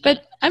hides it in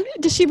But I mean,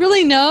 does she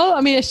really know?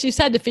 I mean, she's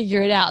had to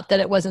figure it out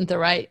that it wasn't the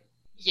right.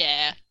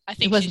 Yeah, I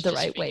think it wasn't she's the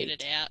right weight.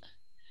 It out.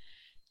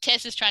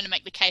 Tess is trying to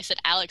make the case that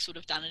Alex would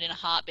have done it in a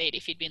heartbeat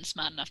if he'd been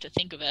smart enough to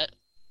think of it.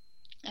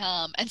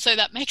 And so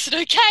that makes it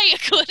okay.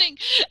 According,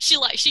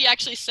 she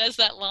actually says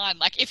that line.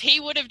 Like, if he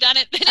would have done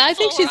it, then I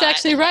think she's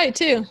actually right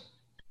too.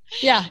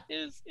 Yeah,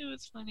 it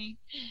was funny.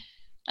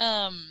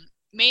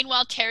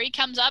 Meanwhile, Terry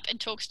comes up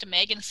and talks to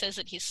Meg and says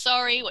that he's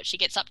sorry. What she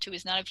gets up to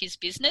is none of his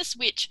business.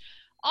 Which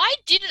I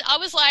didn't. I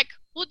was like,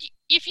 well,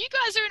 if you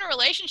guys are in a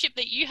relationship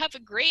that you have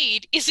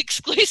agreed is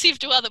exclusive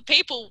to other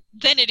people,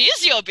 then it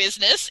is your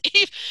business.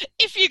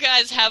 If you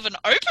guys have an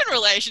open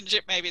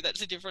relationship, maybe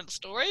that's a different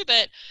story.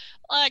 But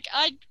like,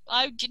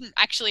 I didn't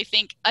actually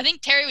think. I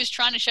think Terry was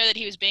trying to show that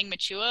he was being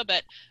mature,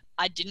 but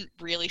I didn't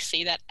really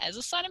see that as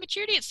a sign of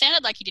maturity. It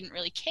sounded like he didn't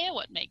really care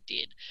what Meg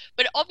did.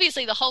 But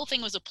obviously the whole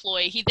thing was a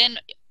ploy. He then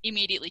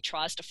immediately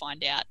tries to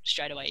find out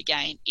straight away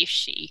again if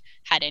she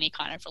had any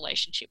kind of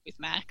relationship with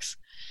Max.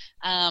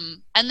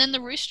 And then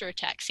the rooster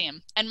attacks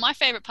him. And my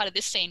favourite part of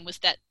this scene was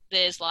that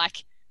there's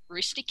like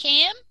rooster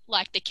cam,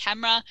 like the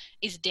camera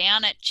is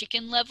down at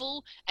chicken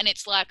level and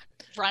it's like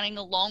running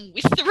along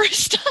with the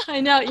rooster.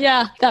 I know,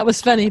 yeah, that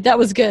was funny. That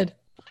was good.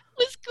 It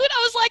was good.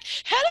 I was like,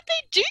 how did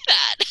they do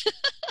that?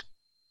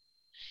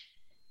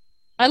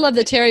 I love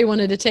that Terry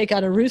wanted to take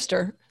out a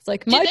rooster. It's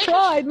like, my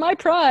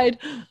pride.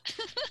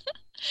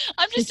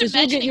 I'm just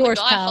imagining the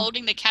guy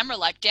holding the camera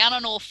like down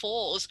on all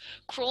fours,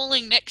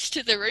 crawling next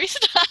to the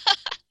rooster.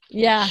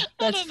 Yeah,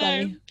 that's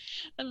funny.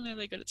 I don't know if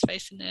they got its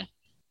face in there.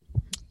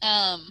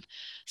 And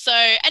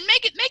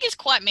Meg is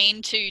quite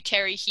mean to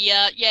Terry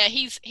here. Yeah,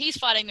 he's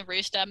fighting the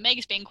rooster. Meg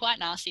is being quite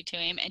nasty to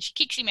him, and she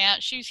kicks him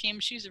out, shoos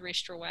the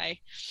rooster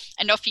away,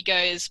 and off he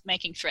goes,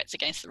 making threats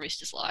against the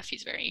rooster's life.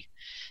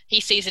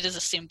 He sees it as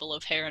a symbol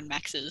of her and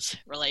Max's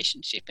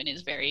relationship and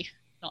is very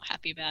not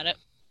happy about it.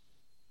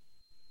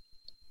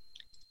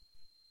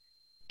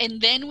 And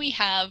then we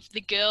have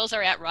the girls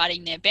are out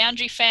riding their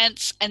boundary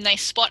fence and they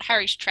spot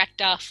Harry's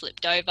tractor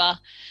flipped over.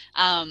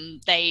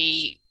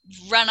 They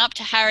run up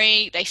to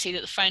Harry. They see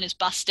that the phone is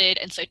busted.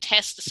 And so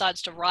Tess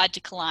decides to ride to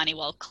Kalani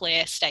while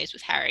Claire stays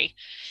with Harry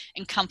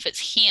and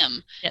comforts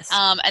him. Yes.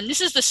 And this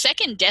is the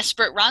second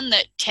desperate run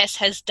that Tess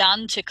has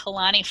done to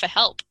Kalani for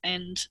help.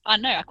 And I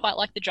know, I quite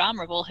like the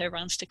drama of all her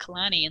runs to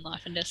Kalani in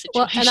life and death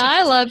situations.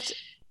 Well, and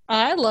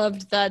I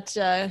loved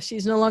that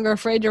she's no longer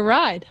afraid to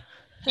ride.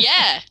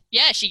 Yeah,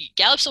 she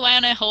gallops away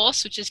on her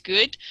horse, which is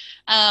good.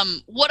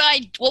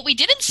 What we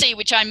didn't see,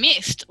 which I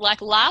missed,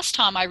 like last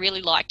time I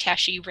really liked how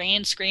she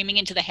ran screaming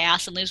into the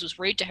house and Liz was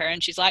rude to her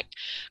and she's like,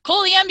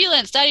 call the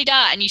ambulance,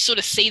 da-di-da. And you sort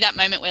of see that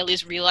moment where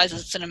Liz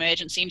realizes it's an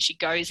emergency and she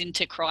goes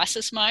into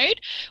crisis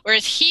mode.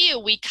 Whereas here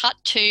we cut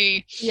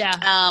to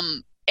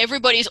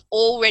everybody's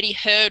already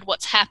heard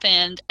what's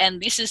happened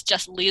and this is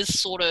just Liz is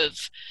sort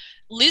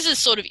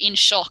of in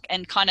shock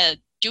and kind of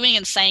doing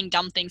and saying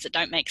dumb things that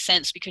don't make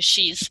sense because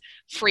she's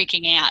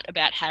freaking out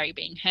about Harry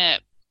being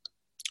hurt.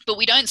 But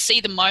we don't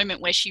see the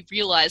moment where she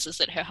realizes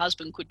that her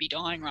husband could be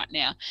dying right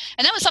now.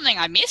 And that was something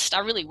I missed. I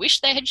really wish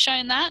they had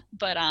shown that.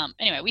 But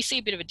anyway, we see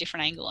a bit of a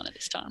different angle on it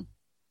this time.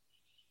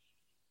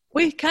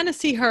 We kind of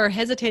see her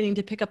hesitating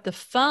to pick up the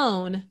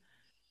phone,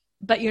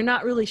 but you're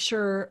not really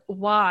sure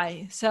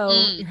why. So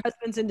your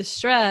husband's in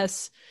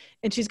distress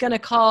and she's going to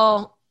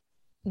call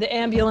the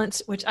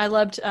ambulance, which I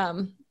loved,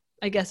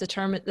 I guess a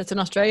term that's an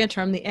Australian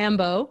term, the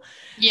AMBO.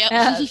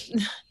 Yeah.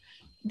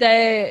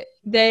 They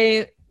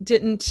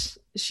didn't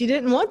she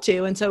didn't want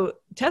to. And so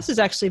Tess is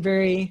actually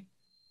very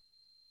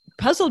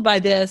puzzled by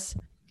this.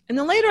 And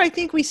then later, I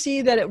think we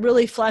see that it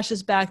really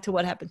flashes back to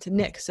what happened to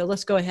Nick. So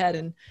let's go ahead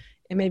and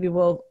maybe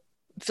we'll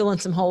fill in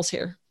some holes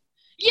here.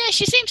 Yeah,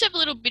 she seems to have a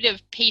little bit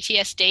of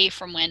PTSD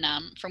from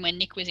when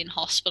Nick was in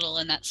hospital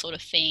and that sort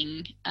of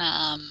thing.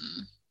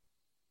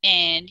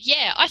 And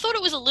yeah, I thought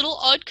it was a little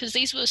odd because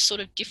these were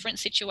sort of different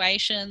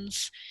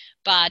situations.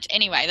 But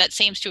anyway, that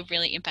seems to have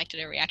really impacted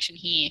her reaction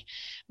here.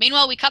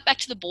 Meanwhile, we cut back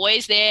to the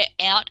boys. They're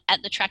out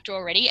at the tractor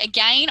already.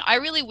 Again, I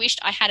really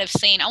wished I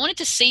I wanted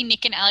to see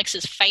Nick and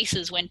Alex's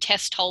faces when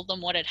Tess told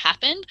them what had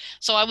happened.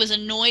 So I was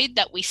annoyed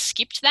that we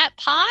skipped that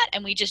part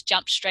and we just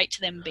jumped straight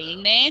to them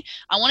being there.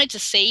 I wanted to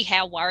see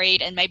how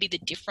worried and maybe the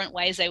different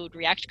ways they would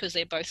react because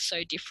they're both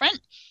so different.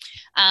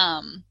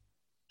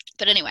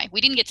 But anyway, we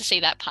didn't get to see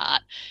that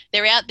part.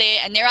 They're out there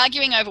and they're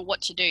arguing over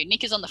what to do.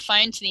 Nick is on the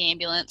phone to the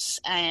ambulance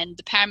and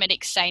the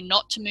paramedics say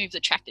not to move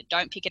the tractor.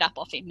 Don't pick it up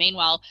off him.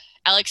 Meanwhile,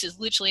 Alex is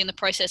literally in the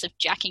process of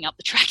jacking up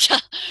the tractor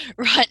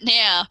right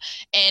now.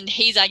 And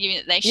he's arguing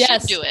that they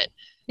should do it.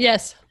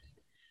 Yes.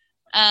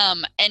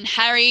 And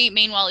Harry,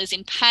 meanwhile, is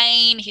in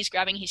pain. He's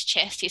grabbing his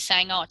chest. He's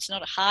saying, oh, it's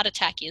not a heart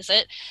attack, is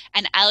it?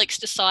 And Alex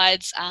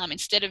decides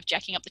instead of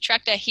jacking up the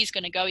tractor, he's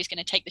going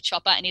to take the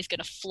chopper and he's going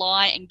to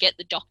fly and get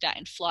the doctor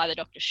and fly the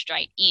doctor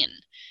straight in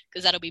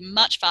because that'll be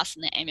much faster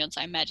than the ambulance.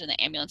 I imagine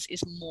the ambulance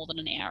is more than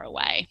an hour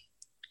away.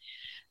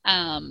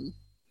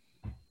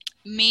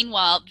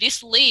 Meanwhile,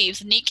 this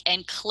leaves Nick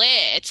and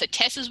Claire. So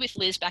Tess is with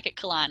Liz back at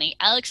Killarney.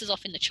 Alex is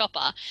off in the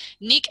chopper.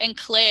 Nick and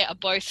Claire are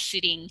both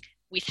sitting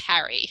with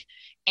Harry.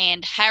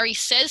 And Harry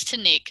says to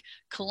Nick,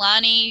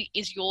 Killarney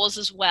is yours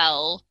as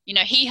well. You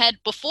know, he had,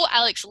 before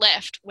Alex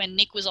left, when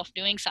Nick was off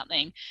doing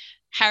something,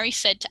 Harry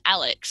said to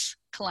Alex,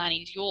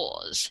 Killarney's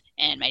yours,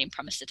 and made him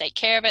promise to take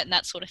care of it and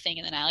that sort of thing.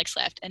 And then Alex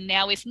left. And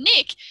now with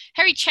Nick,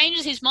 Harry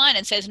changes his mind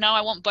and says, no,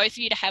 I want both of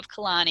you to have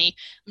Killarney.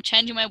 I'm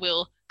changing my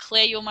will.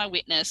 Claire, you're my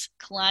witness.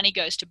 Killarney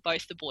goes to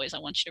both the boys. I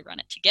want you to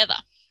run it together.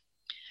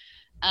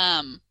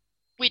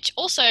 Which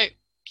also,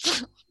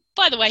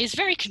 by the way, is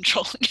very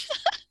controlling.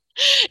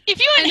 If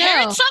you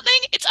inherit something,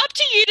 it's up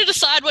to you to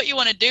decide what you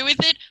want to do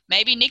with it.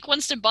 Maybe Nick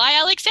wants to buy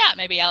Alex out.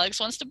 Maybe Alex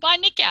wants to buy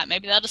Nick out.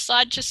 Maybe they'll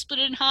decide to split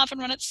it in half and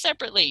run it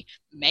separately.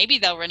 Maybe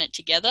they'll run it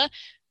together.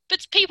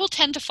 But people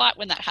tend to fight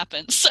when that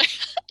happens. So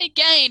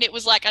again, it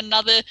was like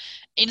another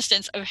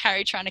instance of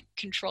Harry trying to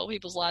control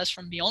people's lives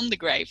from beyond the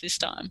grave this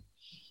time.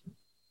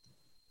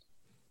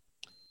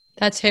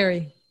 That's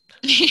Harry.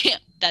 Yeah,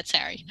 that's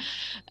Harry.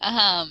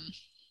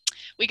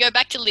 We go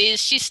back to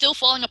Liz. She's still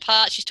falling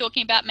apart. She's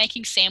talking about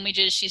making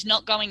sandwiches. She's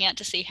not going out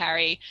to see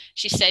Harry.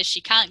 She says she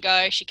can't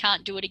go. She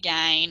can't do it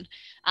again.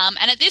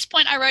 And at this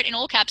point, I wrote in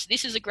all caps,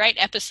 this is a great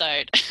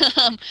episode.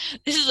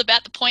 This is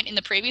about the point in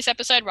the previous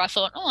episode where I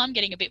thought, oh, I'm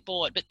getting a bit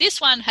bored. But this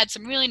one had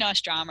some really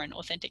nice drama and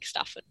authentic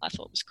stuff that I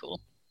thought was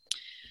cool.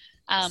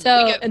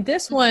 And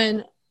this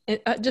one,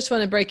 I just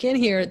want to break in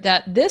here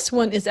that this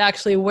one is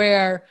actually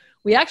where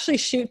we actually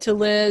shoot to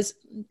Liz.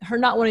 Her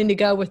not wanting to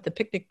go with the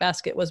picnic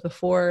basket was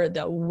before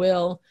the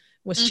will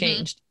was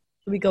changed.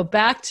 We go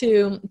back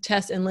to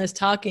Tess and Liz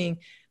talking,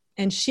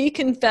 and she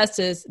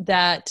confesses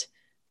that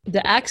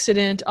the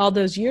accident all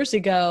those years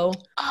ago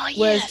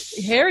was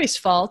Harry's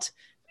fault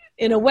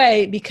in a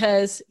way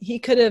because he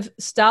could have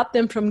stopped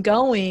them from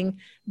going,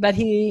 but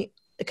he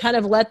kind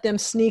of let them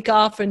sneak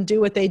off and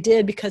do what they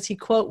did because he,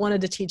 quote, wanted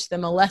to teach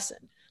them a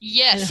lesson.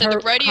 Yes, so the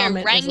rodeo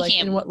rang like,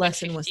 him. And what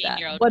lesson was that?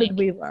 What did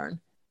we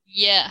learn?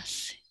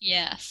 Yes.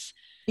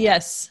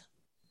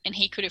 And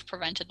he could have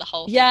prevented the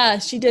whole thing. Yeah,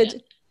 she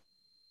did.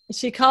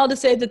 She called to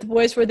say that the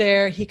boys were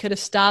there. He could have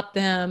stopped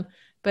them,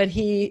 but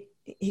he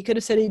could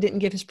have said he didn't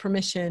give his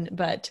permission,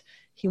 but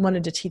he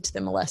wanted to teach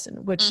them a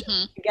lesson, which,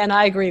 again,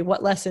 I agree.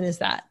 What lesson is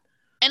that?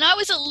 And I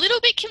was a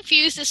little bit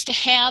confused as to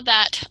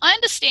I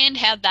understand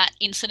how that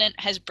incident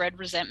has bred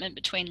resentment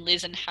between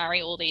Liz and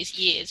Harry all these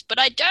years, but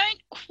I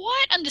don't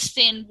quite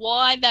understand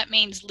why that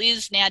means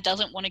Liz now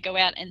doesn't want to go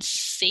out and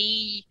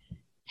see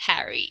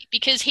Harry,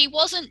 because he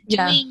wasn't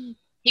doing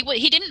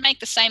he didn't make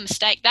the same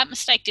mistake. That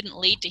mistake didn't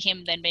lead to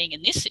him then being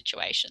in this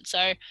situation. So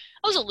I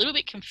was a little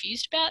bit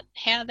confused about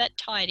how that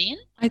tied in.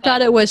 I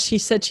thought it was, she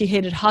said she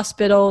hated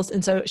hospitals,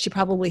 and so she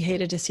probably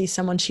hated to see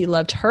someone she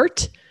loved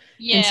hurt.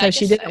 Yeah, and so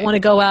she didn't want to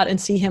go out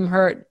and see him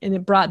hurt, and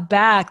it brought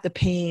back the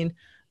pain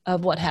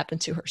of what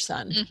happened to her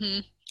son.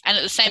 And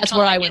at the same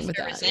time, I went with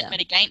that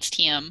resentment against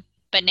him,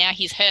 but now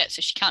he's hurt,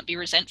 so she can't be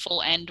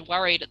resentful and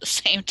worried at the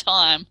same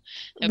time.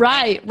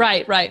 Right.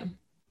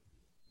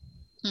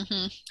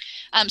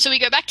 So we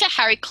go back to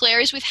Harry.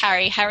 Claire is with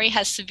Harry. Harry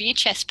has severe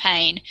chest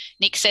pain.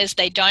 Nick says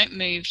they don't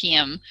move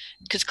him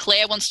because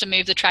Claire wants to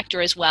move the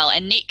tractor as well.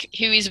 And Nick,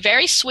 who is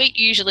very sweet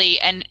usually,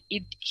 and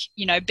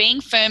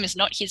being firm is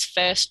not his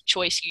first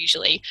choice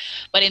usually,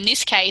 but in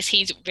this case,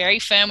 he's very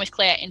firm with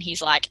Claire, and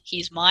he's like,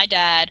 he's my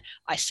dad.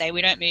 I say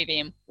we don't move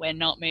him. We're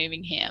not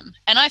moving him.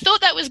 And I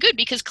thought that was good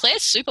because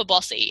Claire's super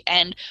bossy,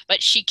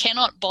 but she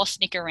cannot boss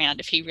Nick around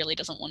if he really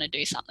doesn't want to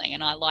do something.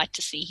 And I like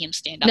to see him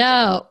stand up.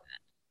 No.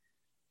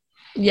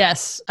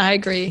 Yes, I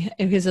agree.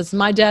 Because it's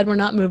my dad, we're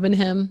not moving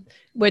him.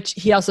 which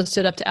he also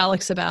stood up to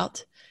Alex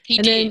about. He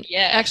did,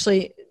 yeah.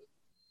 Actually,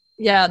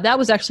 yeah, that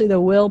was actually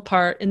the Will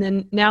part. And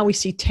then now we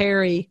see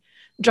Terry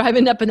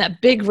driving up in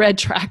that big red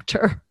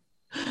tractor.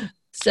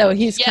 So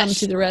he's come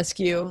to the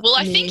rescue. Well,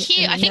 I think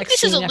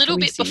this is a little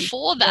bit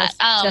before that.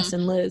 Tess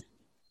and Liz.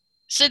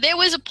 So there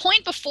was a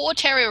point before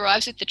Terry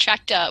arrives with the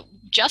tractor,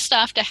 just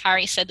after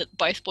Harry said that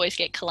both boys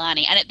get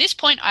Kalani. And at this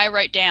point, I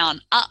wrote down,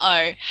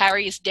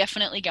 Harry is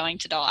definitely going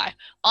to die.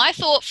 I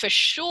thought for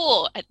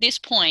sure at this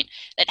point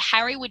that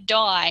Harry would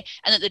die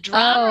and that the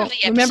drama of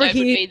the episode would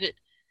be that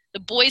the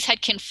boys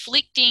had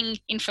conflicting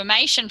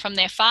information from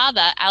their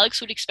father.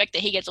 Alex would expect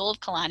that he gets all of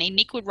Kalani.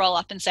 Nick would roll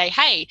up and say,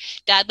 hey,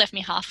 Dad left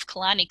me half of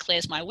Kalani.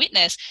 Claire's my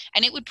witness.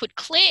 And it would put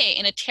Claire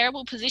in a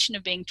terrible position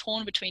of being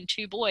torn between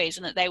two boys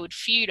and that they would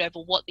feud over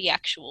what the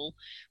actual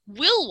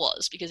will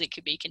was because it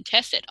could be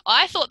contested.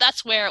 I thought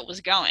that's where it was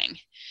going.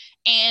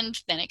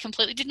 And then it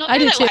completely did not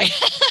go that way.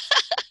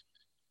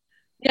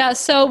 Yeah,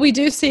 so we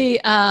do see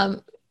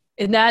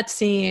in that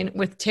scene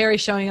with Terry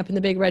showing up in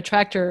the big red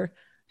tractor,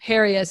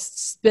 Harry has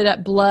spit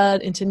up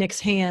blood into Nick's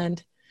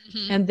hand.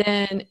 Mm-hmm. And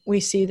then we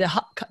see the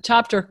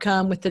chopper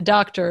come with the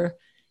doctor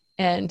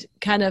and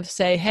kind of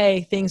say,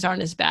 hey, things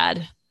aren't as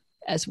bad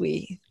as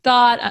we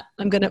thought.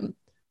 I'm going to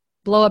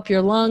blow up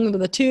your lung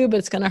with a tube, but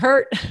it's going to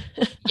hurt.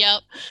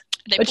 Yep.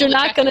 But you're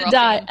not going to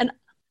die. And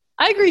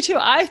I agree, too.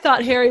 I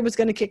thought Harry was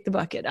going to kick the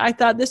bucket. I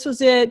thought this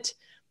was it.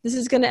 This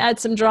is going to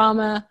add some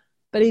drama,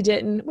 but he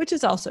didn't, which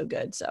is also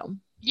good, so...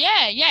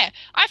 Yeah.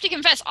 I have to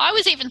confess, I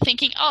was even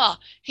thinking,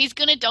 he's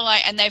going to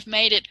die, and they've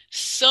made it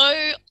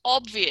so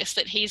obvious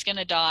that he's going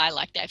to die.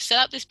 Like, they've set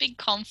up this big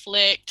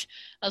conflict.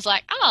 I was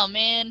like, oh,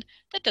 man,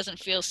 that doesn't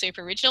feel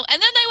super original.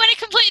 And then they went a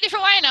completely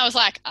different way, and I was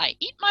like, I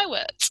eat my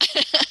words.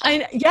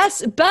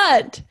 Yes,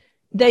 but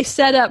they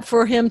set up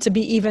for him to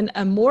be even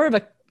more of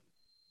a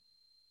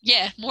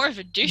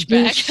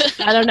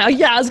douchebag. I don't know.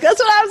 Yeah, that's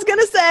what I was going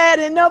to say. I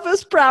didn't know if it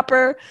was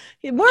proper.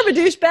 More of a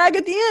douchebag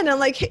at the end. I'm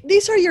like, hey,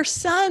 these are your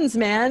sons,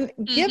 man.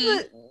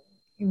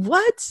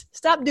 What?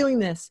 Stop doing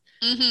this.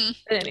 Mm-hmm.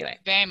 But anyway.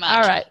 Very much.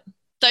 All right.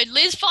 So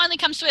Liz finally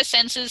comes to her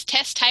senses.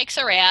 Tess takes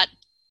her out.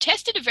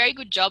 Tess did a very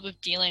good job of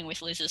dealing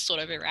with Liz's sort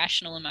of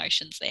irrational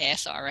emotions there.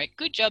 So I wrote,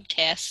 good job,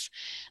 Tess.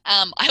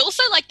 I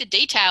also like the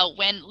detail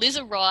when Liz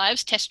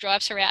arrives, Tess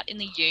drives her out in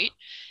the ute,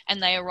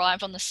 and they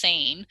arrive on the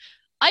scene.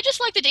 I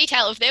just like the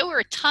detail of there were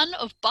a ton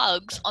of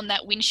bugs on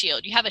that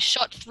windshield. You have a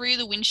shot through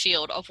the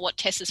windshield of what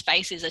Tess's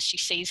face is as she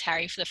sees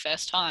Harry for the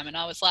first time. And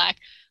I was like,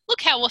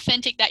 look how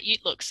authentic that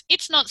ute looks.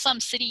 It's not some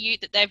city ute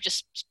that they've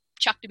just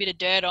chucked a bit of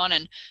dirt on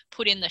and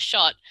put in the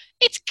shot.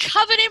 It's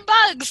covered in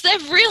bugs.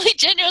 They've really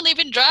genuinely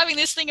been driving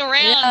this thing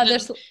around. Yeah,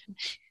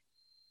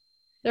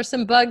 there's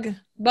some bug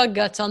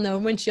guts on the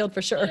windshield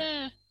for sure.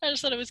 Yeah. I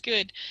just thought it was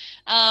good.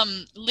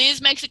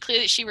 Liz makes it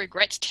clear that she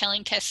regrets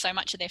telling Tess so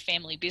much of their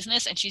family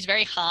business, and she's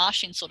very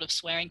harsh in sort of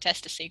swearing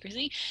Tess to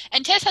secrecy.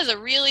 And Tess has a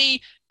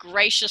really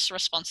gracious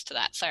response to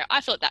that. So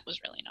I thought that was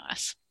really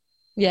nice.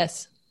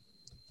 Yes.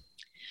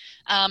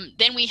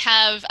 Then we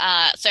have,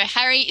 so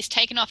Harry is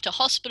taken off to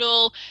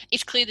hospital.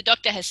 It's clear the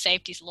doctor has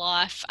saved his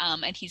life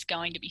and he's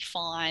going to be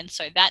fine.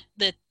 So that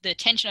the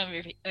tension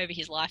over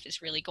his life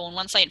is really gone.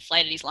 Once they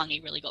inflated his lung,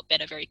 he really got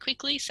better very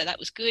quickly. So that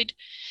was good.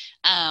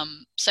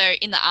 So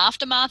in the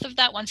aftermath of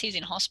that, once he's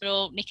in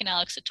hospital, Nick and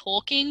Alex are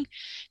talking.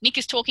 Nick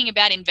is talking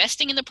about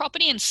investing in the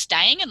property and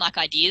staying and like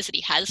ideas that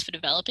he has for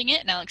developing it.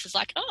 And Alex is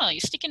like, oh,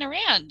 you're sticking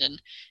around.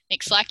 And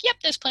Nick's like, yep,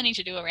 there's plenty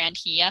to do around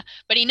here.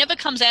 But he never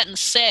comes out and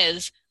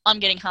says, I'm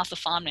getting half the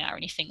farm now or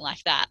anything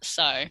like that.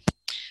 So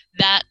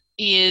that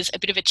is a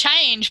bit of a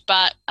change.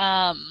 But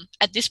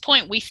at this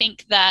point, we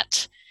think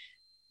that's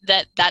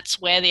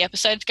where the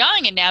episode's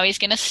going, and now he's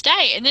going to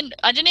stay. And then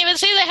I didn't even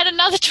see they had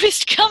another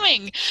twist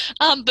coming.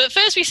 But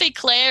first we see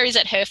Claire is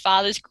at her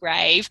father's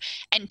grave,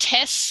 and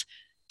Tess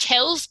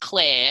tells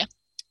Claire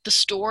the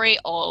story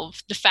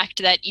of the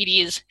fact that it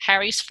is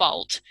Harry's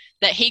fault,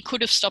 that he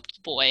could have stopped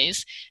the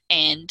boys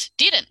and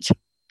didn't.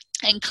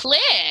 And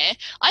Claire,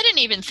 I didn't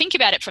even think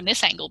about it from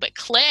this angle, but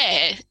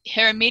Claire,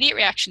 her immediate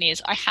reaction is,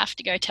 I have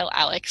to go tell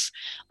Alex.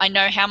 I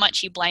know how much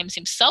he blames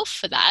himself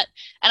for that,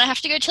 and I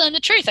have to go tell him the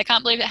truth. I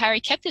can't believe that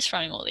Harry kept this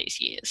from him all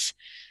these years.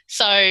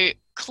 So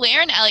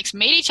Claire and Alex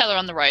meet each other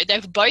on the road.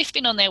 They've both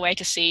been on their way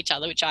to see each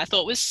other, which I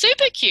thought was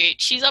super cute.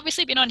 She's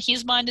obviously been on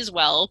his mind as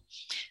well.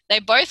 They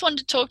both wanted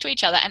to talk to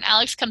each other, and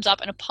Alex comes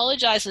up and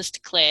apologizes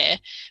to Claire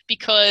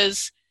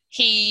because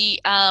he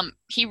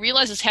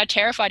realizes how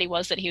terrified he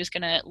was that he was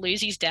going to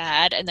lose his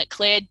dad and that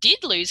Claire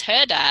did lose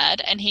her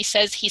dad, and he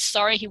says he's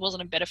sorry he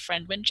wasn't a better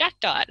friend when Jack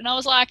died. And I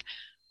was like,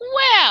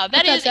 wow,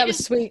 that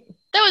was sweet.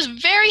 That was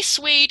very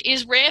sweet. It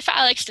is rare for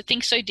Alex to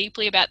think so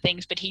deeply about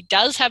things, but he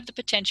does have the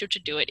potential to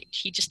do it.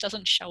 He just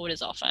doesn't show it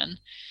as often.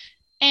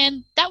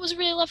 And that was a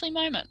really lovely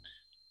moment.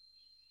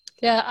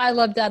 Yeah, I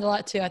loved that a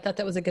lot too. I thought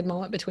that was a good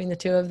moment between the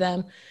two of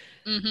them.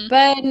 Mm-hmm.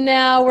 But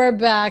now we're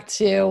back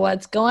to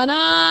what's going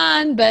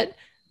on. But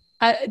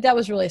that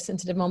was really a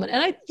sensitive moment.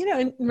 And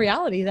in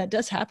reality, that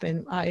does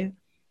happen.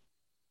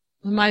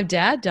 When my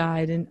dad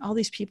died and all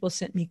these people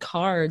sent me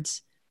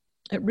cards,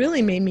 it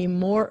really made me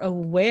more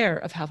aware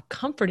of how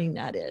comforting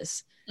that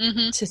is.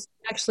 Mm-hmm. To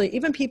actually,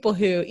 even people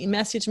who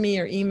messaged me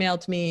or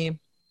emailed me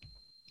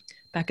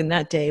back in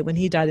that day when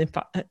he died in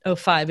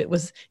 2005, it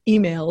was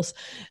emails,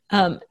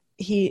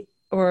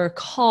 or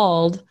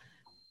called.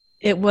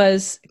 It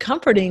was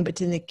comforting, but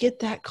to get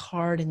that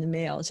card in the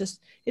mail,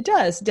 it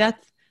does.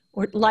 Death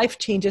or life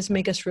changes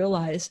make us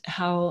realize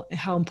how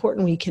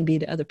important we can be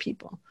to other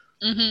people.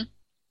 Mm-hmm.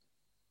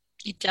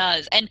 It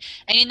does. And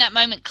in that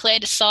moment, Claire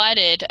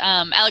decided,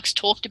 Alex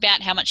talked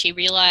about how much he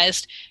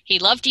realized he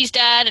loved his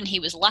dad and he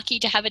was lucky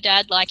to have a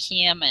dad like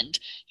him and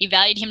he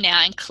valued him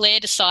now. And Claire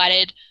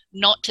decided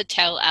not to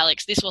tell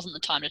Alex. This wasn't the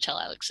time to tell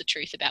Alex the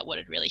truth about what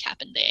had really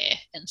happened there.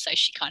 And so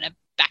she kind of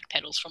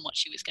backpedals from what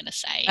she was going to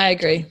say. I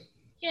agree.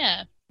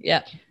 Yeah.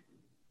 Yeah.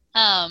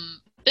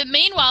 But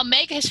meanwhile,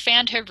 Meg has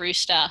found her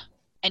rooster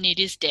and it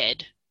is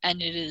dead. And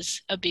it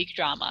is a big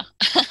drama.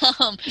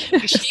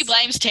 She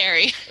blames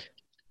Terry.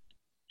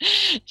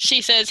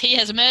 She says he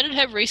has murdered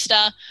her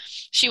rooster.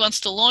 She wants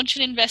to launch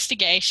an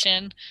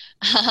investigation.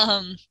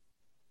 And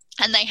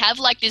they have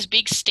like this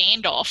big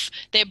standoff.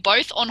 They're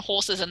both on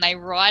horses and they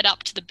ride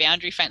up to the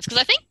boundary fence. Because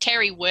I think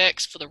Terry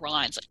works for the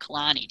Ryans at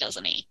Killarney,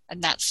 doesn't he?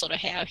 And that's sort of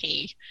how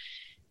he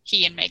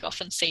and Meg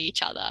often see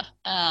each other.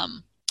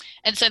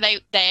 And so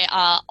they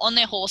are on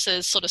their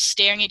horses sort of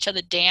staring each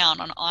other down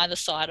on either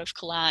side of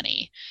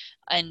Killarney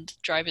and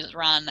Drover's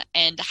Run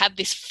and have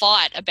this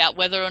fight about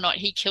whether or not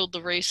he killed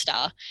the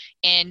rooster.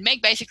 And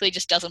Meg basically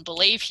just doesn't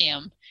believe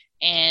him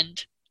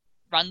and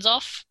runs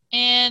off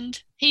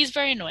and he's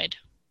very annoyed.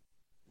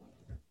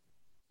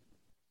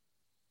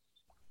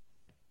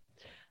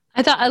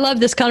 I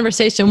love this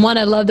conversation. One,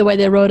 I love the way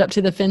they rode up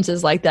to the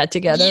fences like that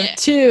together. Yeah.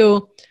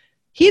 Two,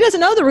 he doesn't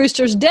know the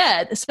rooster's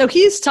dead. So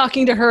he's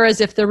talking to her as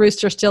if the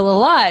rooster's still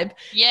alive.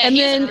 Yeah, and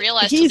he then doesn't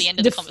realize till the end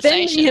of the defending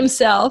conversation.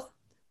 himself.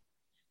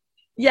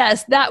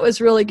 Yes, that was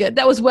really good.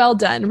 That was well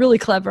done. Really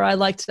clever. I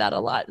liked that a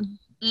lot.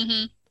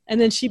 Mm-hmm.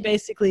 And then she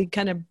basically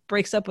kind of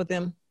breaks up with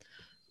him.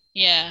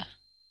 Yeah.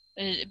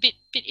 A bit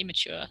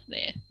immature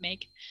there,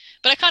 Meg.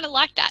 But I kind of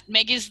like that.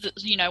 Meg is,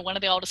 one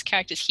of the oldest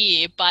characters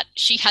here, but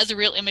she has a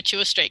real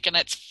immature streak, and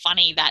it's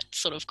funny, that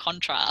sort of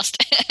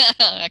contrast.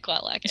 I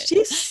quite like it.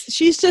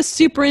 She's just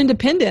super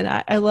independent.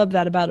 I love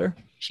that about her.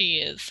 She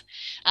is.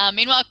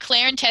 Meanwhile,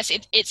 Claire and Tess,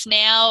 it's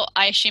now,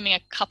 I assuming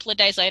a couple of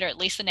days later, at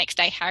least the next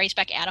day, Harry's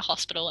back out of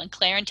hospital, and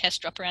Claire and Tess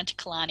drop around to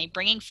Killarney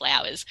bringing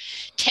flowers.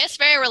 Tess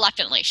very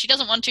reluctantly. She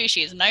doesn't want to.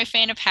 She is no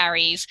fan of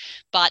Harry's,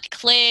 but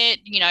Claire,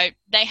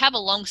 they have a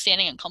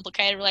long-standing and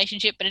complicated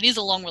relationship, but it is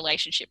a long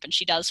relationship, and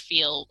she does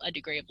feel a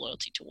degree of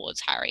loyalty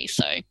towards Harry.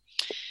 So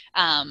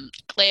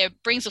Claire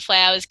brings the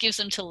flowers, gives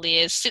them to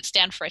Liz, sits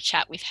down for a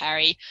chat with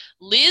Harry.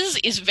 Liz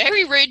is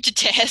very rude to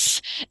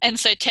Tess, and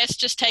so Tess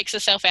just takes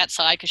herself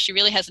outside because she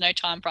really has no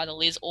time for either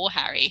Liz or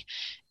Harry.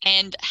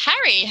 And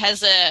Harry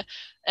has a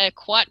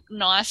quite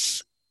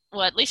nice,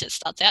 well, at least it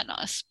starts out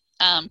nice,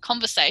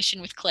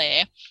 conversation with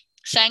Claire,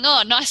 saying,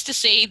 oh, nice to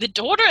see the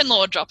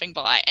daughter-in-law dropping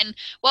by. And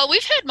while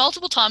we've heard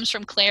multiple times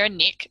from Claire and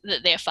Nick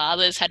that their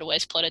fathers had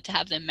always plotted to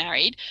have them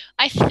married,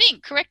 I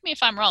think, correct me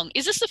if I'm wrong,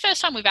 is this the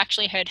first time we've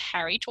actually heard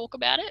Harry talk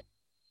about it?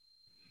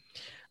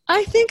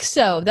 I think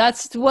so.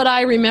 That's what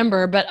I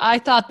remember, but I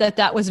thought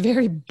that was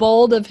very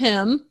bold of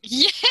him.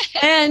 Yeah.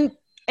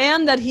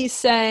 And that he's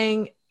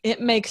saying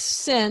it makes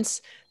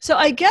sense. So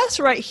I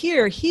guess right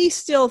here, he's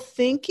still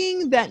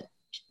thinking that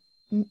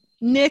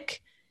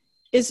Nick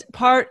is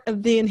part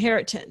of the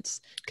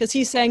inheritance because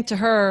he's saying to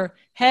her,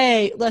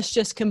 hey, let's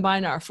just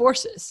combine our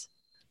forces.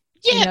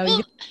 Yeah,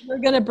 we're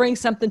going to bring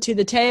something to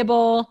the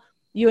table.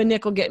 You and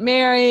Nick will get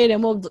married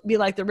and we'll be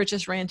like the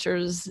richest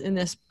ranchers in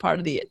this part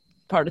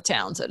of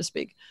town, so to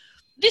speak.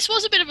 This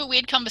was a bit of a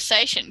weird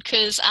conversation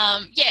because,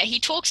 he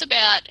talks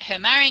about her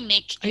marrying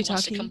Nick. He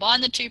wants to combine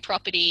the two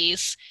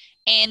properties.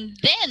 And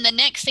then the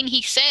next thing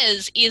he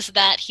says is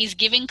that he's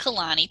giving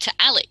Killarney to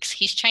Alex.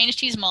 He's changed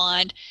his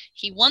mind.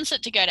 He wants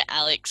it to go to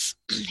Alex.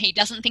 He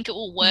doesn't think it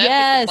will work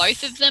with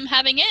both of them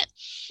having it.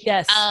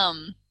 Yes.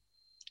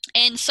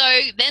 And so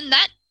then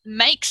that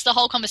makes the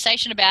whole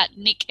conversation about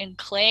Nick and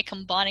Claire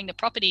combining the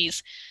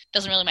properties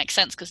doesn't really make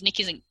sense because Nick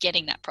isn't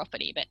getting that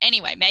property. But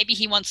anyway, maybe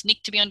he wants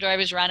Nick to be on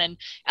Drover's Run and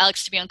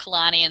Alex to be on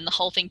Killarney and the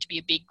whole thing to be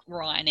a big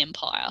Ryan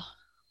empire.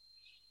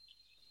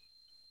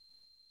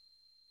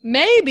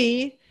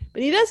 Maybe.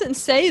 But he doesn't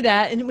say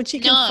that, and when she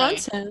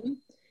confronts him,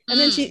 and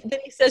then he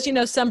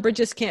says, some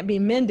bridges can't be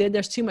mended.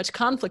 There's too much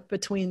conflict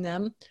between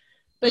them.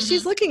 But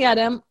she's looking at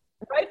him,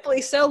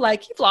 rightfully so,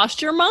 like, you've lost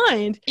your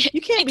mind.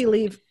 You can't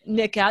leave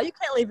Nick out. You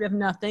can't leave him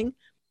nothing.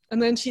 And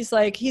then she's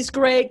like, he's a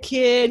great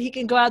kid. He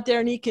can go out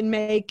there and he can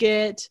make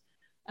it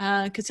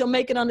because he'll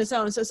make it on his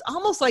own. So it's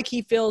almost like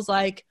he feels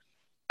like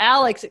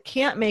Alex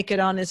can't make it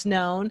on his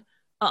own.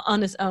 But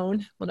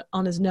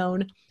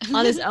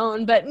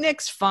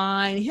Nick's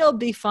fine. He'll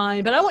be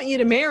fine. But I want you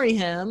to marry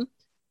him.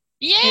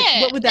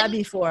 Yeah. What would that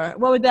be for?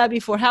 What would that be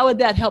for? How would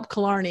that help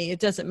Killarney?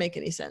 It doesn't make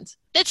any sense.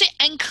 That's it.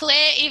 And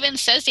Claire even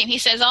says to him, he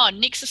says, oh,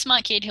 Nick's a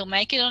smart kid. He'll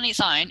make it on his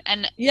own.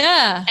 And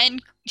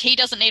he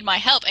doesn't need my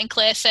help. And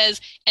Claire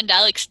says, and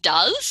Alex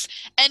does.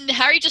 And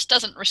Harry just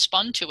doesn't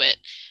respond to it.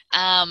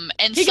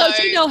 And he goes,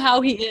 you know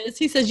how he is.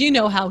 He says, you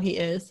know how he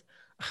is.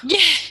 Yeah.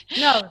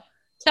 No.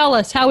 Tell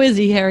us, how is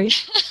he, Harry?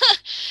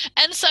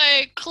 And so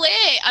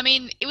Claire, I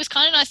mean, it was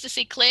kind of nice to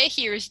see Claire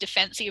here as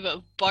defensive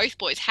of both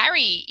boys.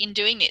 Harry, in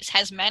doing this,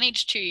 has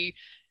managed to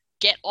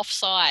get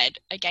offside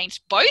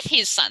against both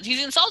his sons.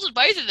 He's insulted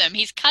both of them.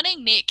 He's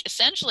cutting Nick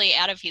essentially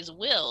out of his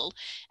will.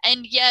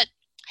 And yet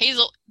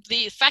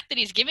the fact that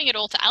he's giving it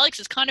all to Alex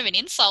is kind of an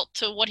insult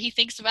to what he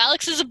thinks of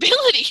Alex's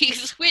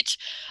abilities, which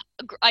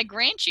I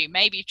grant you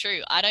may be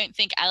true. I don't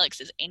think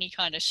Alex is any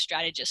kind of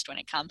strategist when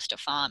it comes to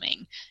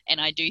farming, and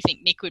I do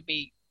think Nick would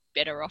be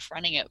better off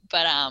running it.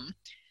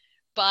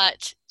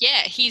 But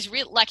yeah, he's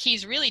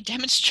really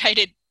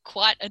demonstrated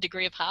quite a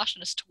degree of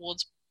harshness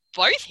towards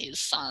both his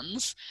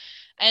sons,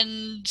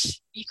 and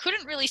you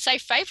couldn't really say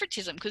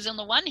favoritism, because on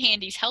the one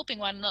hand he's helping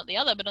one, not the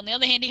other, but on the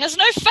other hand he has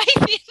no faith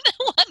in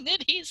the one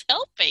that he's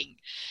helping.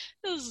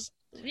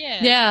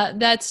 Yeah,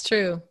 that's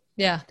true.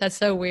 Yeah, that's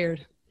so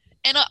weird.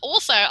 And I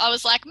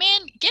was like,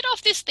 man, get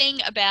off this thing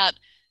about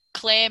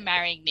Claire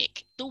marrying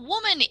Nick. The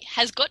woman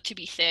has got to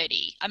be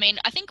 30. I mean,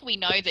 I think we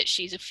know that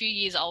she's a few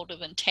years older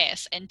than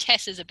Tess, and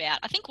Tess is about,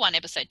 I think one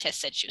episode Tess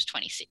said she was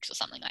 26 or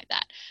something like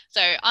that.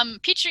 So I'm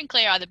picturing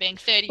Claire either being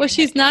 30. Well,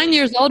 she's 9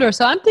 years older,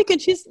 so I'm thinking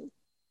she's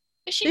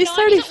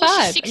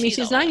 35. I mean,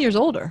 she's 9 years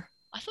older.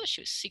 I thought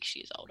she was 6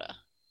 years older.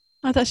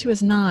 I thought she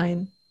was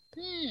 9.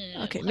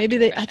 Okay, maybe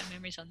they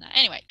memories on that.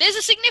 Anyway, there's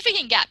a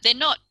significant gap. They're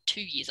not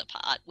 2 years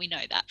apart. We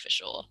know that for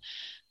sure.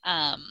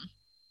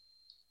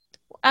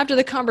 After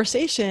the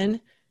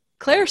conversation,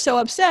 Claire's so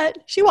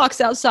upset, she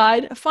walks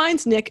outside,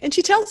 finds Nick, and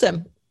she tells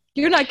him,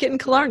 "You're not getting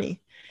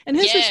Killarney." And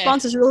his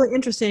response is really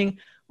interesting.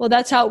 Well,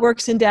 that's how it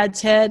works in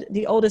Dad's head.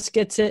 The oldest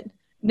gets it.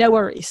 No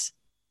worries.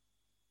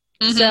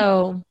 Mm-hmm.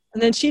 So,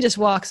 and then she just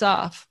walks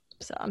off.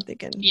 So I'm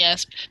thinking.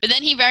 Yes. But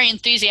then he very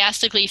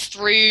enthusiastically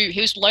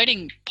he was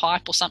loading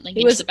pipe or something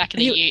into the back of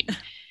the ute.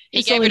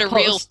 He gave it a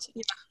real,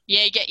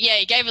 he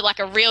gave it like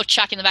a real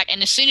chuck in the back.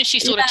 And as soon as she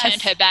sort of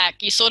turned her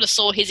back, you sort of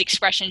saw his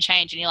expression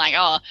change. And you're like,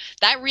 oh,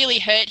 that really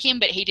hurt him,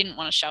 but he didn't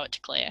want to show it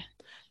to Claire.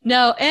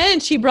 No,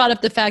 and she brought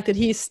up the fact that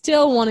he's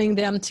still wanting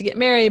them to get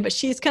married, but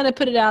she's kind of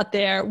put it out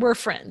there. We're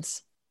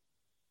friends.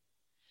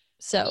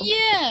 So.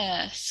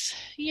 Yes.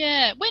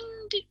 Yeah. When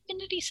did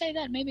he say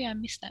that? Maybe I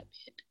missed that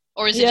bit.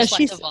 Or is it just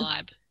like the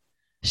vibe?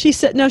 She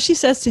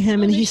says to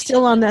him, and he's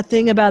still on that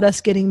thing about us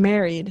getting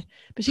married.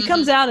 But she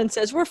comes out and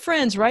says, we're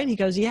friends, right? And he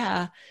goes,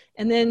 yeah.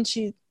 And then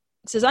she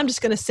says, I'm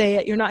just going to say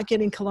it. You're not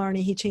getting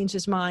Killarney. He changed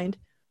his mind.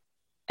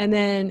 And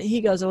then he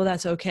goes, oh,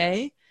 that's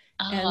okay.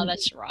 Oh, and,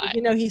 that's right.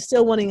 He's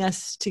still wanting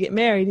us to get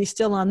married. He's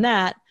still on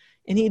that.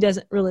 And he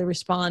doesn't really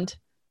respond.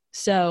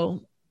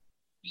 So.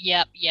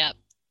 Yep.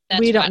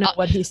 We don't know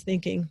what he's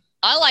thinking.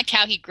 I like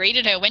how he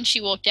greeted her when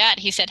she walked out.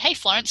 He said, hey,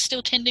 Florence,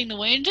 still tending the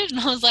wounded? And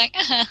I was like,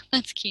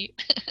 that's cute.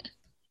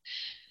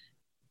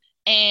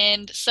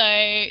 And so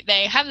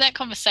they have that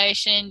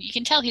conversation. You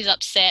can tell he's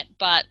upset,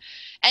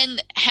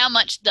 and how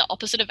much the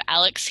opposite of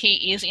Alex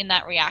he is in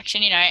that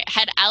reaction.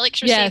 Had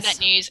Alex received that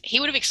news,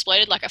 he would have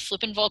exploded like a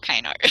flippin'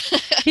 volcano.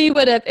 He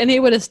would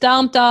have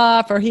stomped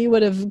off, or he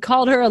would have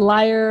called her a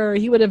liar, or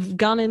he would have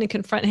gone in and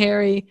confront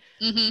Harry.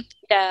 Mm-hmm.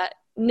 Yeah,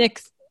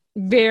 Nick's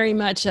very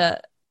much an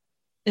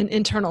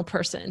internal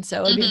person,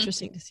 so it'd be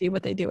interesting to see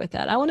what they do with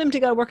that. I want him to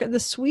go work at the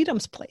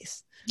Sweetums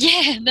place.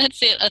 Yeah,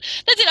 that's it.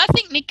 I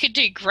think Nick could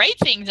do great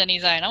things on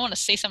his own. I want to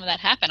see some of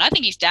that happen. I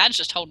think his dad's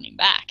just holding him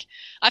back.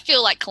 I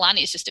feel like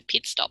Kalani is just a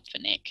pit stop for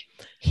Nick.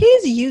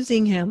 He's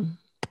using him.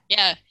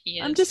 Yeah, he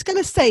is. I'm just going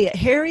to say it.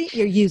 Harry,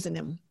 you're using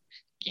him.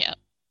 Yeah.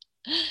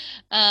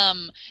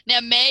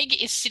 Now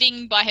Meg is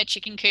sitting by her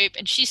chicken coop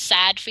and she's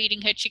sad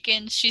feeding her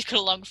chickens. She's got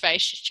a long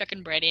face. She's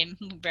chucking bread in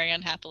very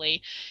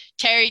unhappily.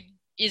 Terry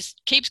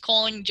keeps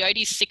calling.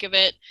 Jodie's sick of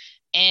it.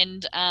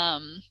 And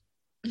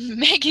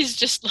Meg is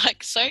just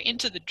like so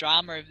into the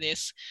drama of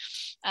this.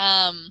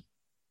 And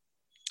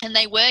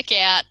they work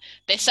out,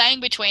 they're saying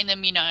between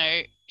them,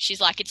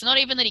 she's like, it's not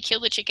even that he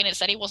killed the chicken, it's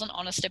that he wasn't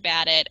honest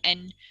about it.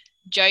 And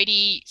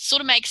Jodie sort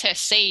of makes her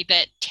see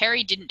that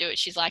Terry didn't do it.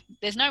 She's like,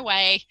 there's no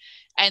way.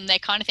 And they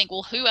kind of think,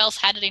 well, who else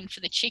had it in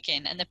for the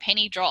chicken? And the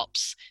penny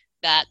drops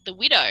that the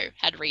widow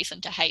had reason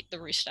to hate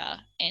the rooster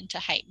and to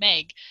hate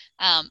Meg.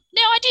 Now,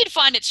 I did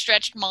find it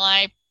stretched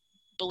my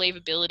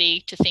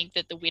believability to think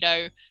that the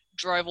widow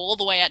drove all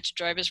the way out to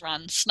Drover's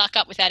Run, snuck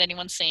up without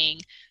anyone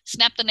seeing,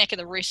 snapped the neck of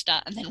the rooster,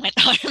 and then went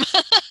home.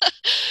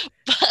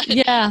 But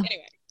anyway,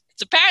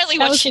 it's apparently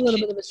what she did. That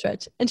was a little bit of a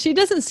stretch. And she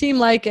doesn't seem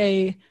like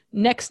a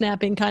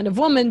neck-snapping kind of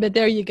woman, but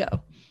there you go.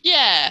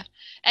 Yeah.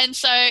 And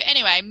so,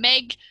 anyway,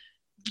 Meg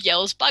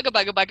yells bugger,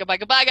 bugger, bugger,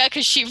 bugger, bugger,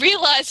 because she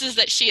realizes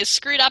that she has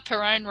screwed up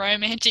her own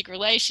romantic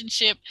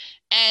relationship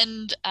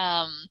and,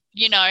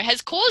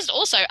 has caused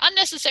also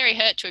unnecessary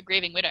hurt to a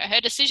grieving widow.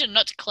 Her decision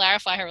not to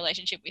clarify her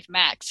relationship with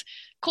Max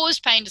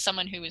caused pain to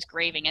someone who was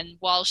grieving. And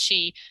while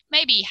she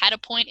maybe had a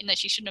point in that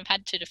she shouldn't have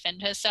had to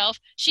defend herself,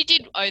 she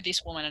did owe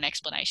this woman an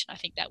explanation. I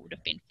think that would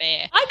have been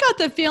fair. I got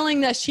the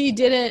feeling that she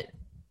didn't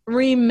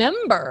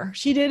remember.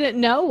 She didn't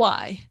know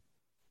why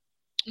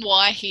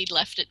he'd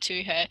left it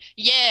to her.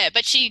 Yeah,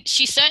 but she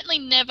certainly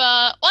never,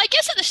 well, I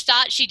guess at the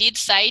start she did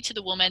say to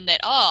the woman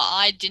that,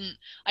 I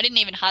didn't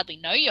even hardly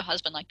know your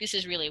husband, like this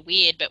is really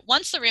weird. But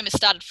once the rumors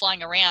started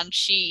flying around,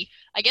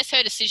 I guess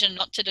her decision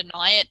not to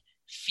deny it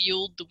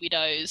fueled the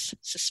widow's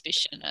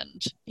suspicion.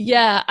 And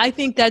yeah, I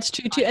think that's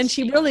true too. And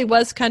she really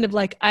was kind of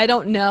like, I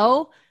don't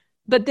know.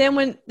 But then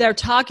when they're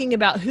talking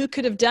about who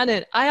could have done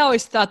it, I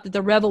always thought that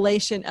the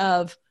revelation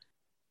of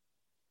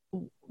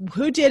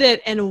who did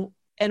it and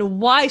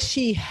why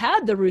she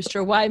had the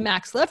rooster, why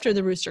Max left her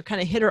the rooster,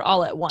 kind of hit her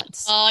all at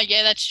once. Oh,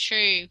 yeah, that's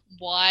true.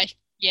 Why?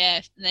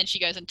 Yeah, and then she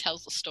goes and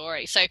tells the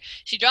story. So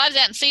she drives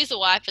out and sees the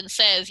wife and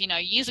says,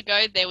 years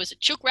ago there was a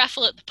chook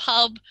raffle at the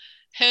pub.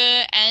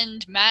 Her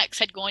and Max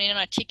had gone in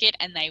on a ticket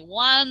and they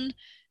won.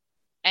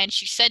 And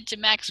she said to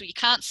Max, well, you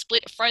can't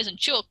split a frozen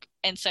chook.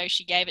 And so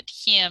she gave it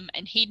to him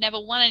and he'd never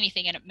won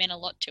anything and it meant a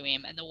lot to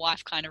him. And the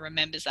wife kind of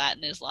remembers that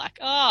and is like,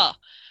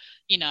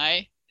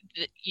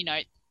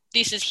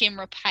 this is him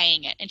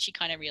repaying it. And she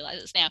kind of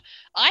realizes. Now,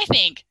 I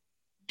think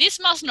this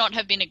must not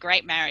have been a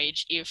great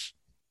marriage if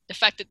the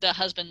fact that the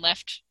husband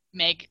left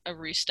Meg a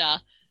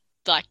rooster,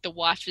 like the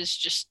wife is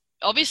just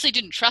obviously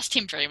didn't trust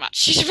him very much.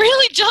 She's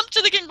really jumped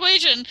to the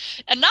conclusion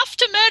enough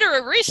to murder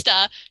a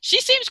rooster.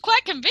 She seems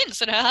quite convinced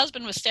that her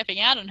husband was stepping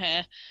out on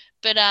her.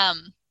 But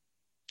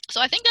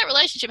so I think that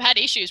relationship had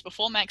issues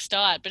before Max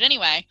died. But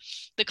anyway,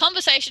 the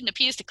conversation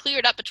appears to clear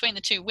it up between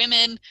the two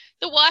women.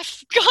 The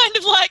wife kind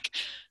of like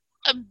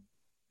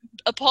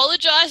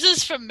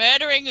apologizes for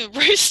murdering a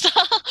rooster.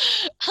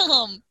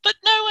 But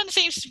no one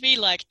seems to be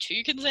like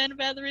too concerned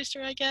about the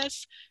rooster, I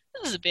guess.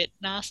 This is a bit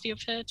nasty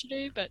of her to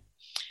do, but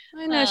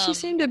I know she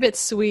seemed a bit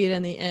sweet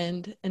in the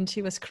end and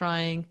she was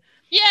crying.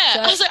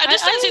 Yeah, so I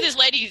just don't see this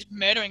lady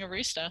murdering a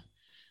rooster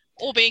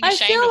or being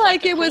ashamed. I feel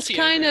like it was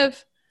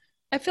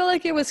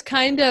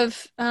kind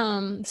of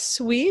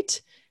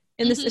sweet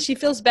in this. She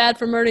feels bad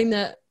for murdering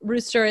the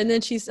rooster and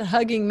then she's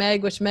hugging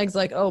Meg, which Meg's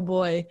like, oh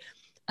boy.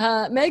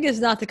 Meg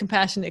is not the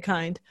compassionate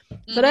kind.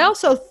 But I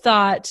also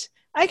thought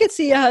I could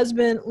see a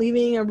husband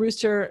leaving a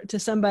rooster to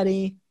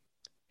somebody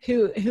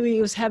who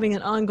he was having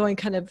an ongoing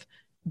kind of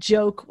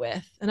joke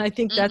with. And I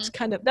think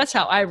that's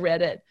how I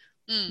read it.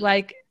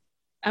 Like,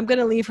 I'm going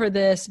to leave her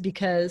this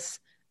because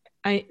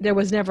there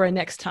was never a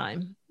next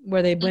time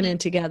where they went in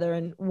together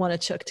and won a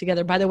chook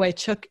together. By the way,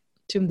 chook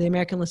to the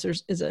American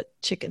listeners is a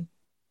chicken.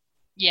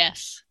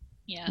 Yes.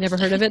 Yeah. Never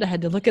heard of it. I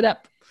had to look it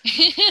up.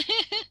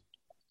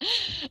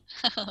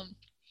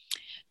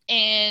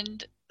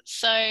 And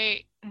so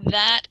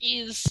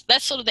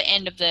that's sort of the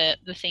end of the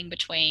thing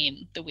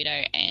between the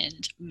widow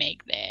and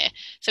Meg there.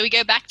 So we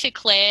go back to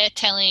Claire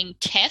telling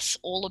Tess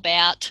all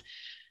about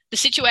the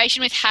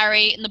situation with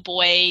Harry and the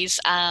boys,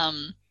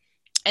 and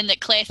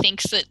that Claire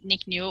thinks that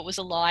Nick knew it was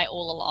a lie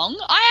all along.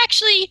 I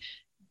actually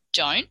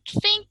don't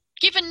think,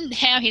 given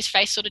how his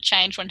face sort of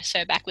changed when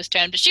her back was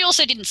turned, but she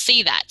also didn't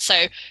see that.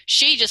 So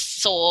she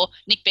just saw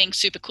Nick being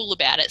super cool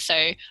about it.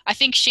 So I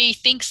think she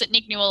thinks that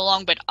Nick knew all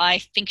along, but I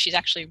think she's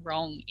actually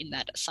wrong in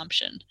that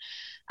assumption.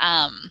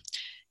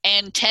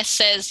 And Tess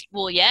says,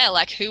 well, yeah,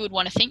 like who would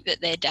want to think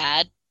that their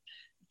dad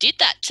did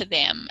that to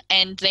them?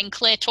 And then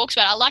Claire talks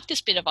about, I like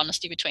this bit of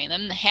honesty between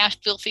them, how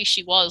filthy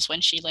she was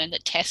when she learned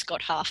that Tess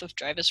got half of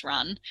Drover's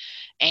Run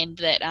and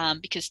that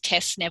because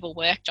Tess never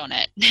worked on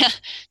it.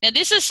 Now,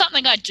 this is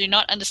something I do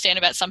not understand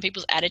about some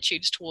people's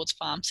attitudes towards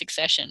farm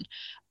succession.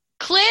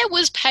 Claire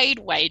was paid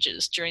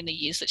wages during the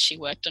years that she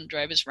worked on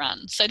Drover's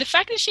Run. So the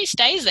fact that she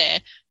stays there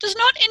does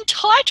not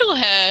entitle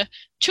her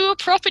to a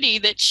property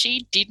that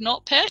she did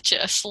not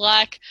purchase.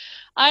 Like,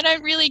 I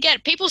don't really get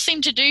it. People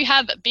seem to do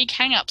have big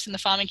hang-ups in the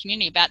farming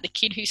community about the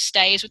kid who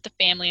stays with the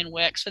family and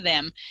works for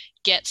them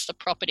gets the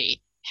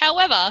property.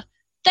 However,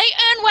 they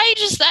earn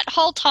wages that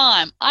whole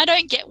time. I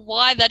don't get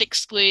why that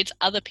excludes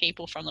other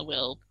people from the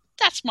will.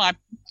 That's my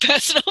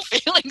personal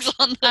feelings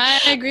on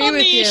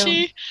the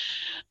issue.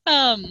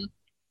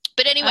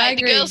 But anyway,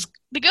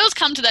 the girls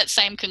come to that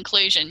same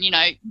conclusion.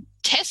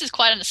 Tess is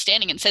quite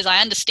understanding and says,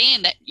 I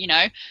understand that,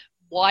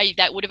 why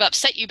that would have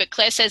upset you. But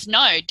Claire says,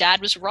 no,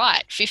 Dad was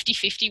right.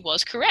 50-50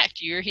 was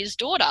correct. You're his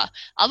daughter.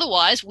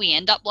 Otherwise, we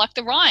end up like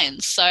the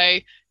Ryans. So,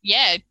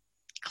 yeah,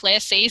 Claire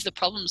sees the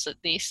problems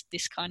that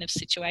this kind of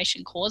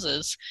situation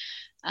causes.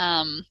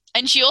 And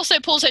she also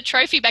pulls her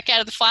trophy back out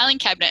of the filing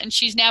cabinet and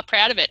she's now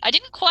proud of it. I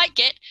didn't quite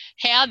get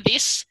how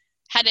this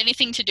had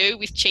anything to do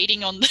with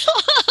cheating on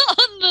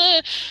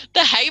the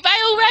hay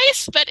bale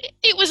race, but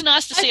it was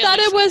nice to see. I thought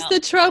it was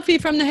the trophy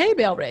from the hay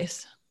bale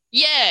race.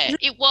 Yeah,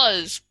 it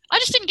was. I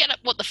just didn't get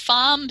what the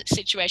farm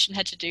situation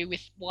had to do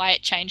with why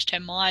it changed her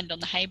mind on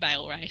the hay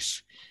bale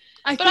race.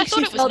 I But I think thought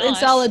she it was felt in nice.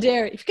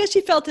 solidarity because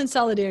she felt in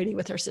solidarity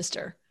with her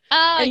sister.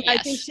 And I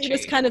think Yes, she true.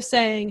 was kind of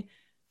saying,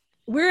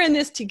 we're in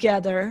this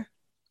together.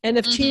 And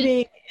if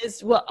cheating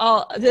is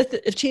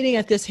if cheating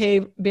at this hay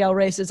bale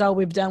race is all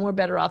we've done, we're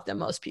better off than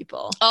most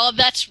people. Oh,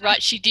 that's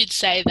right. She did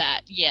say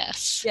that.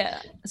 Yes.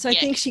 Yeah. So I Yeah.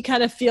 think she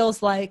kind of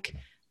feels like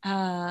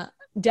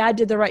dad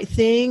did the right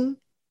thing.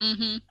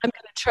 Mm-hmm. I'm going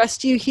to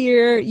trust you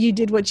here. You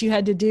did what you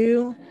had to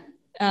do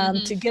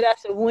to get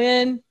us a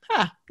win.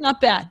 Not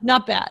bad.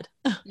 Not bad.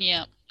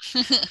 Yeah.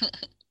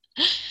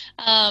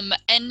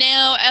 And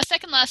now our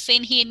second last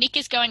scene here, Nick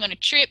is going on a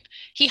trip.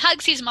 He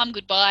hugs his mum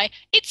goodbye.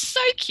 It's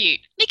so cute.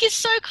 Nick is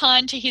so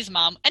kind to his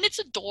mum, and it's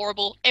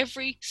adorable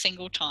every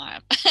single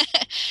time.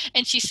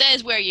 And she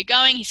says, where are you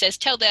going? He says,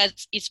 tell Dad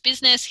it's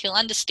business. He'll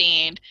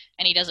understand.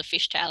 And he does a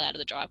fishtail out of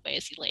the driveway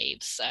as he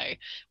leaves. So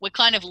we're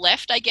kind of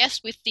left, I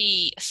guess, with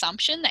the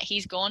assumption that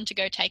he's gone to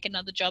go take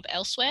another job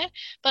elsewhere.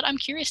 But I'm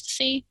curious to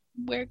see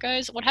where it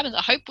goes, what happens.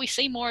 I hope we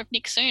see more of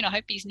Nick soon. I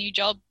hope his new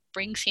job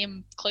brings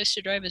him close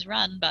to Drover's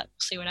Run, but we'll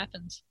see what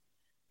happens.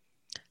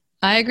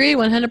 I agree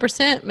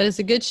 100%, but it's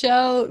a good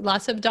show.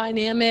 Lots of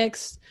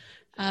dynamics,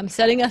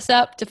 setting us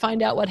up to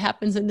find out what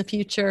happens in the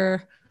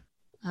future.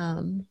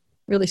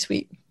 Really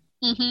sweet.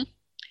 Mm-hmm.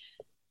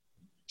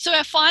 So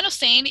our final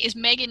scene is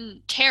Meg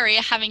and Terry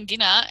are having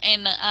dinner,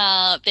 and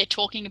they're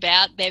talking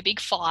about their big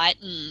fight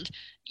and,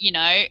 you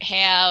know,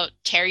 how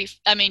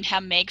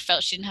Meg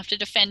felt she didn't have to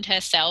defend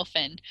herself,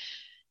 and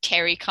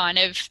Terry kind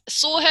of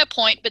saw her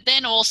point, but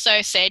then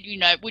also said, you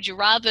know, would you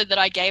rather that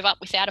I gave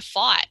up without a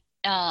fight?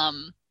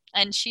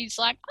 And she's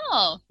like,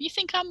 oh, you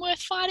think I'm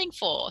worth fighting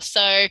for?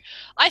 So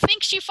I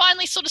think she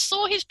finally sort of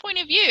saw his point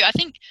of view. I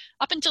think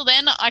up until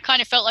then, I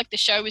kind of felt like the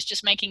show was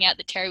just making out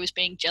that Terry was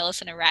being jealous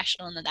and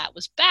irrational and that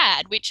was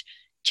bad, which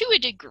to a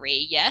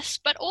degree, yes,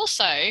 but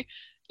also,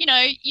 you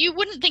know, you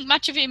wouldn't think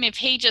much of him if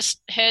he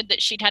just heard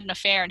that she'd had an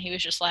affair and he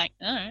was just like,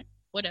 all right,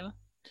 whatever.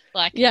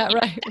 Like, yeah,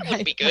 right. That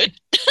wouldn't be good.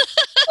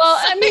 Well,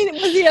 I mean,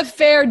 was the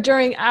affair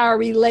during our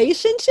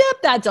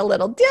relationship? That's a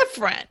little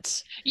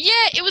different. Yeah,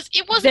 it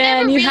wasn't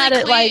then ever you really had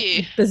it clear.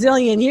 Like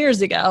bazillion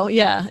years ago.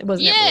 Yeah, it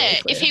wasn't. Yeah,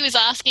 really clear. if he was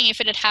asking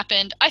if it had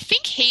happened, I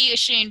think he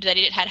assumed that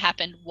it had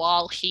happened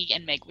while he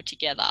and Meg were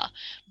together,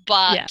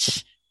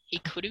 but he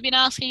could have been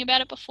asking about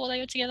it before they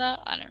were together.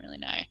 I don't really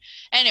know.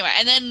 Anyway,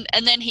 and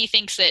then he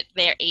thinks that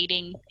they're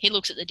eating. He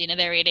looks at the dinner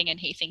they're eating, and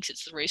he thinks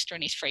it's the rooster,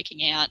 and he's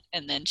freaking out.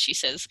 And then she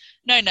says,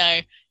 "No,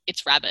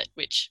 it's rabbit."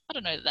 Which I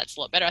don't know that that's a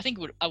lot better. I think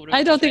I would.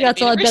 I don't think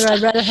that's a lot better.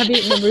 I'd rather have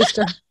eaten the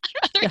rooster.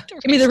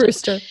 Give me the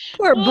rooster.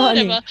 Poor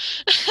bunny.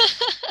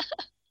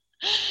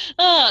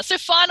 So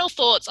final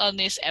thoughts on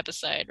this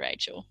episode,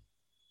 Rachel.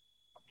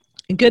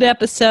 Good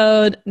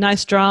episode.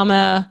 Nice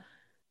drama.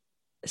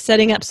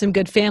 Setting up some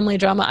good family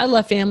drama. I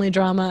love family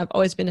drama. I've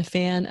always been a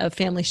fan of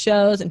family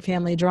shows and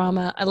family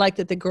drama. I like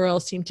that the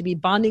girls seem to be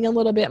bonding a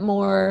little bit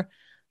more.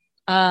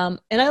 And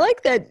I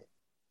like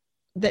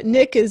that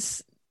Nick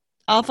is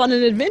off on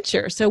an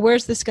adventure. So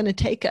where's this going to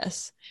take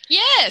us?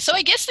 Yeah, so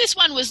I guess this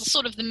one was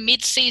sort of the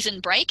mid-season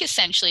break,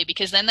 essentially,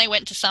 because then they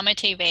went to summer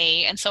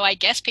TV, and so I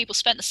guess people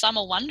spent the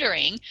summer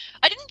wondering.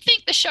 I didn't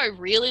think the show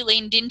really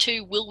leaned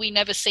into will we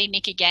never see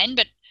Nick again,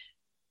 but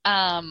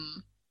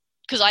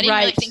because I didn't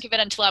really think of it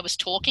until I was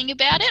talking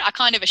about it. I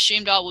kind of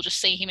assumed, we'll just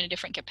see him in a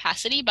different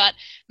capacity, but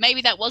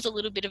maybe that was a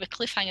little bit of a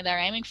cliffhanger they're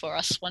aiming for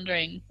us,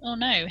 wondering, oh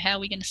no, how are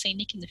we going to see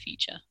Nick in the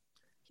future?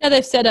 Yeah,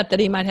 they've set up that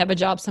he might have a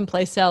job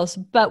someplace else,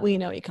 but we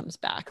know he comes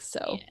back,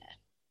 so... Yeah.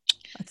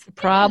 That's the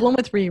problem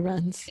with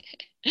reruns.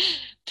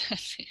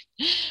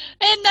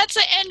 And that's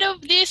the end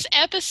of this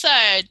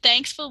episode.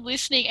 Thanks for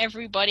listening,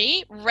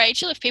 everybody.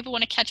 Rachel, if people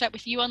want to catch up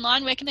with you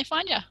online, where can they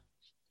find you?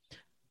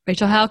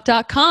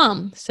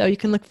 RachelHauck.com. So you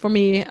can look for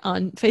me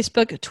on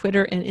Facebook,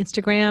 Twitter, and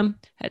Instagram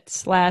at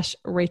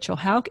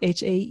 /RachelHauck,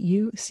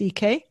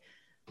 HAUCK.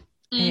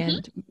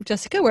 And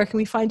Jessica, where can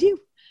we find you?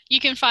 You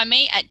can find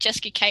me at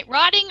Jessica Kate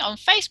Writing on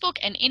Facebook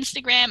and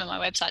Instagram, and my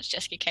website's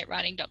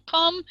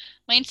jessicakatewriting.com.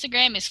 My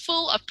Instagram is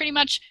full of pretty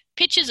much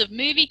pictures of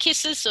movie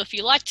kisses, so if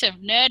you like to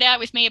nerd out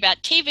with me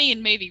about TV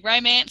and movie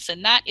romance,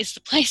 then that is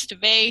the place to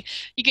be.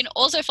 You can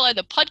also follow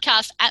the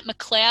podcast at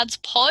McLeod's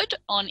Pod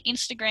on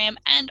Instagram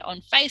and on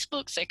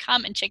Facebook, so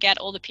come and check out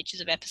all the pictures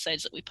of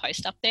episodes that we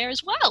post up there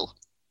as well.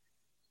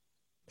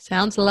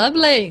 Sounds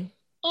lovely.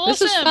 Awesome.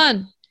 This was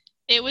fun.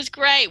 It was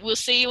great. We'll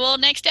see you all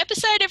next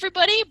episode,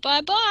 everybody.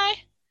 Bye-bye.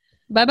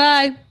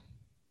 Bye-bye.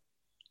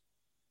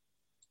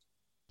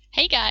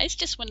 Hey guys,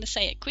 just wanted to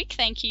say a quick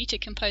thank you to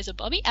composer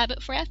Bobby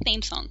Abbott for our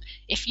theme song.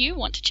 If you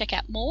want to check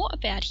out more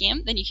about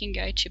him, then you can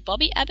go to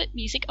Bobby Abbott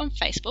Music on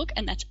Facebook,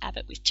 and that's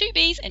Abbott with 2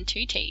 B's and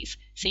 2 T's.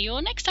 See you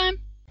all next time.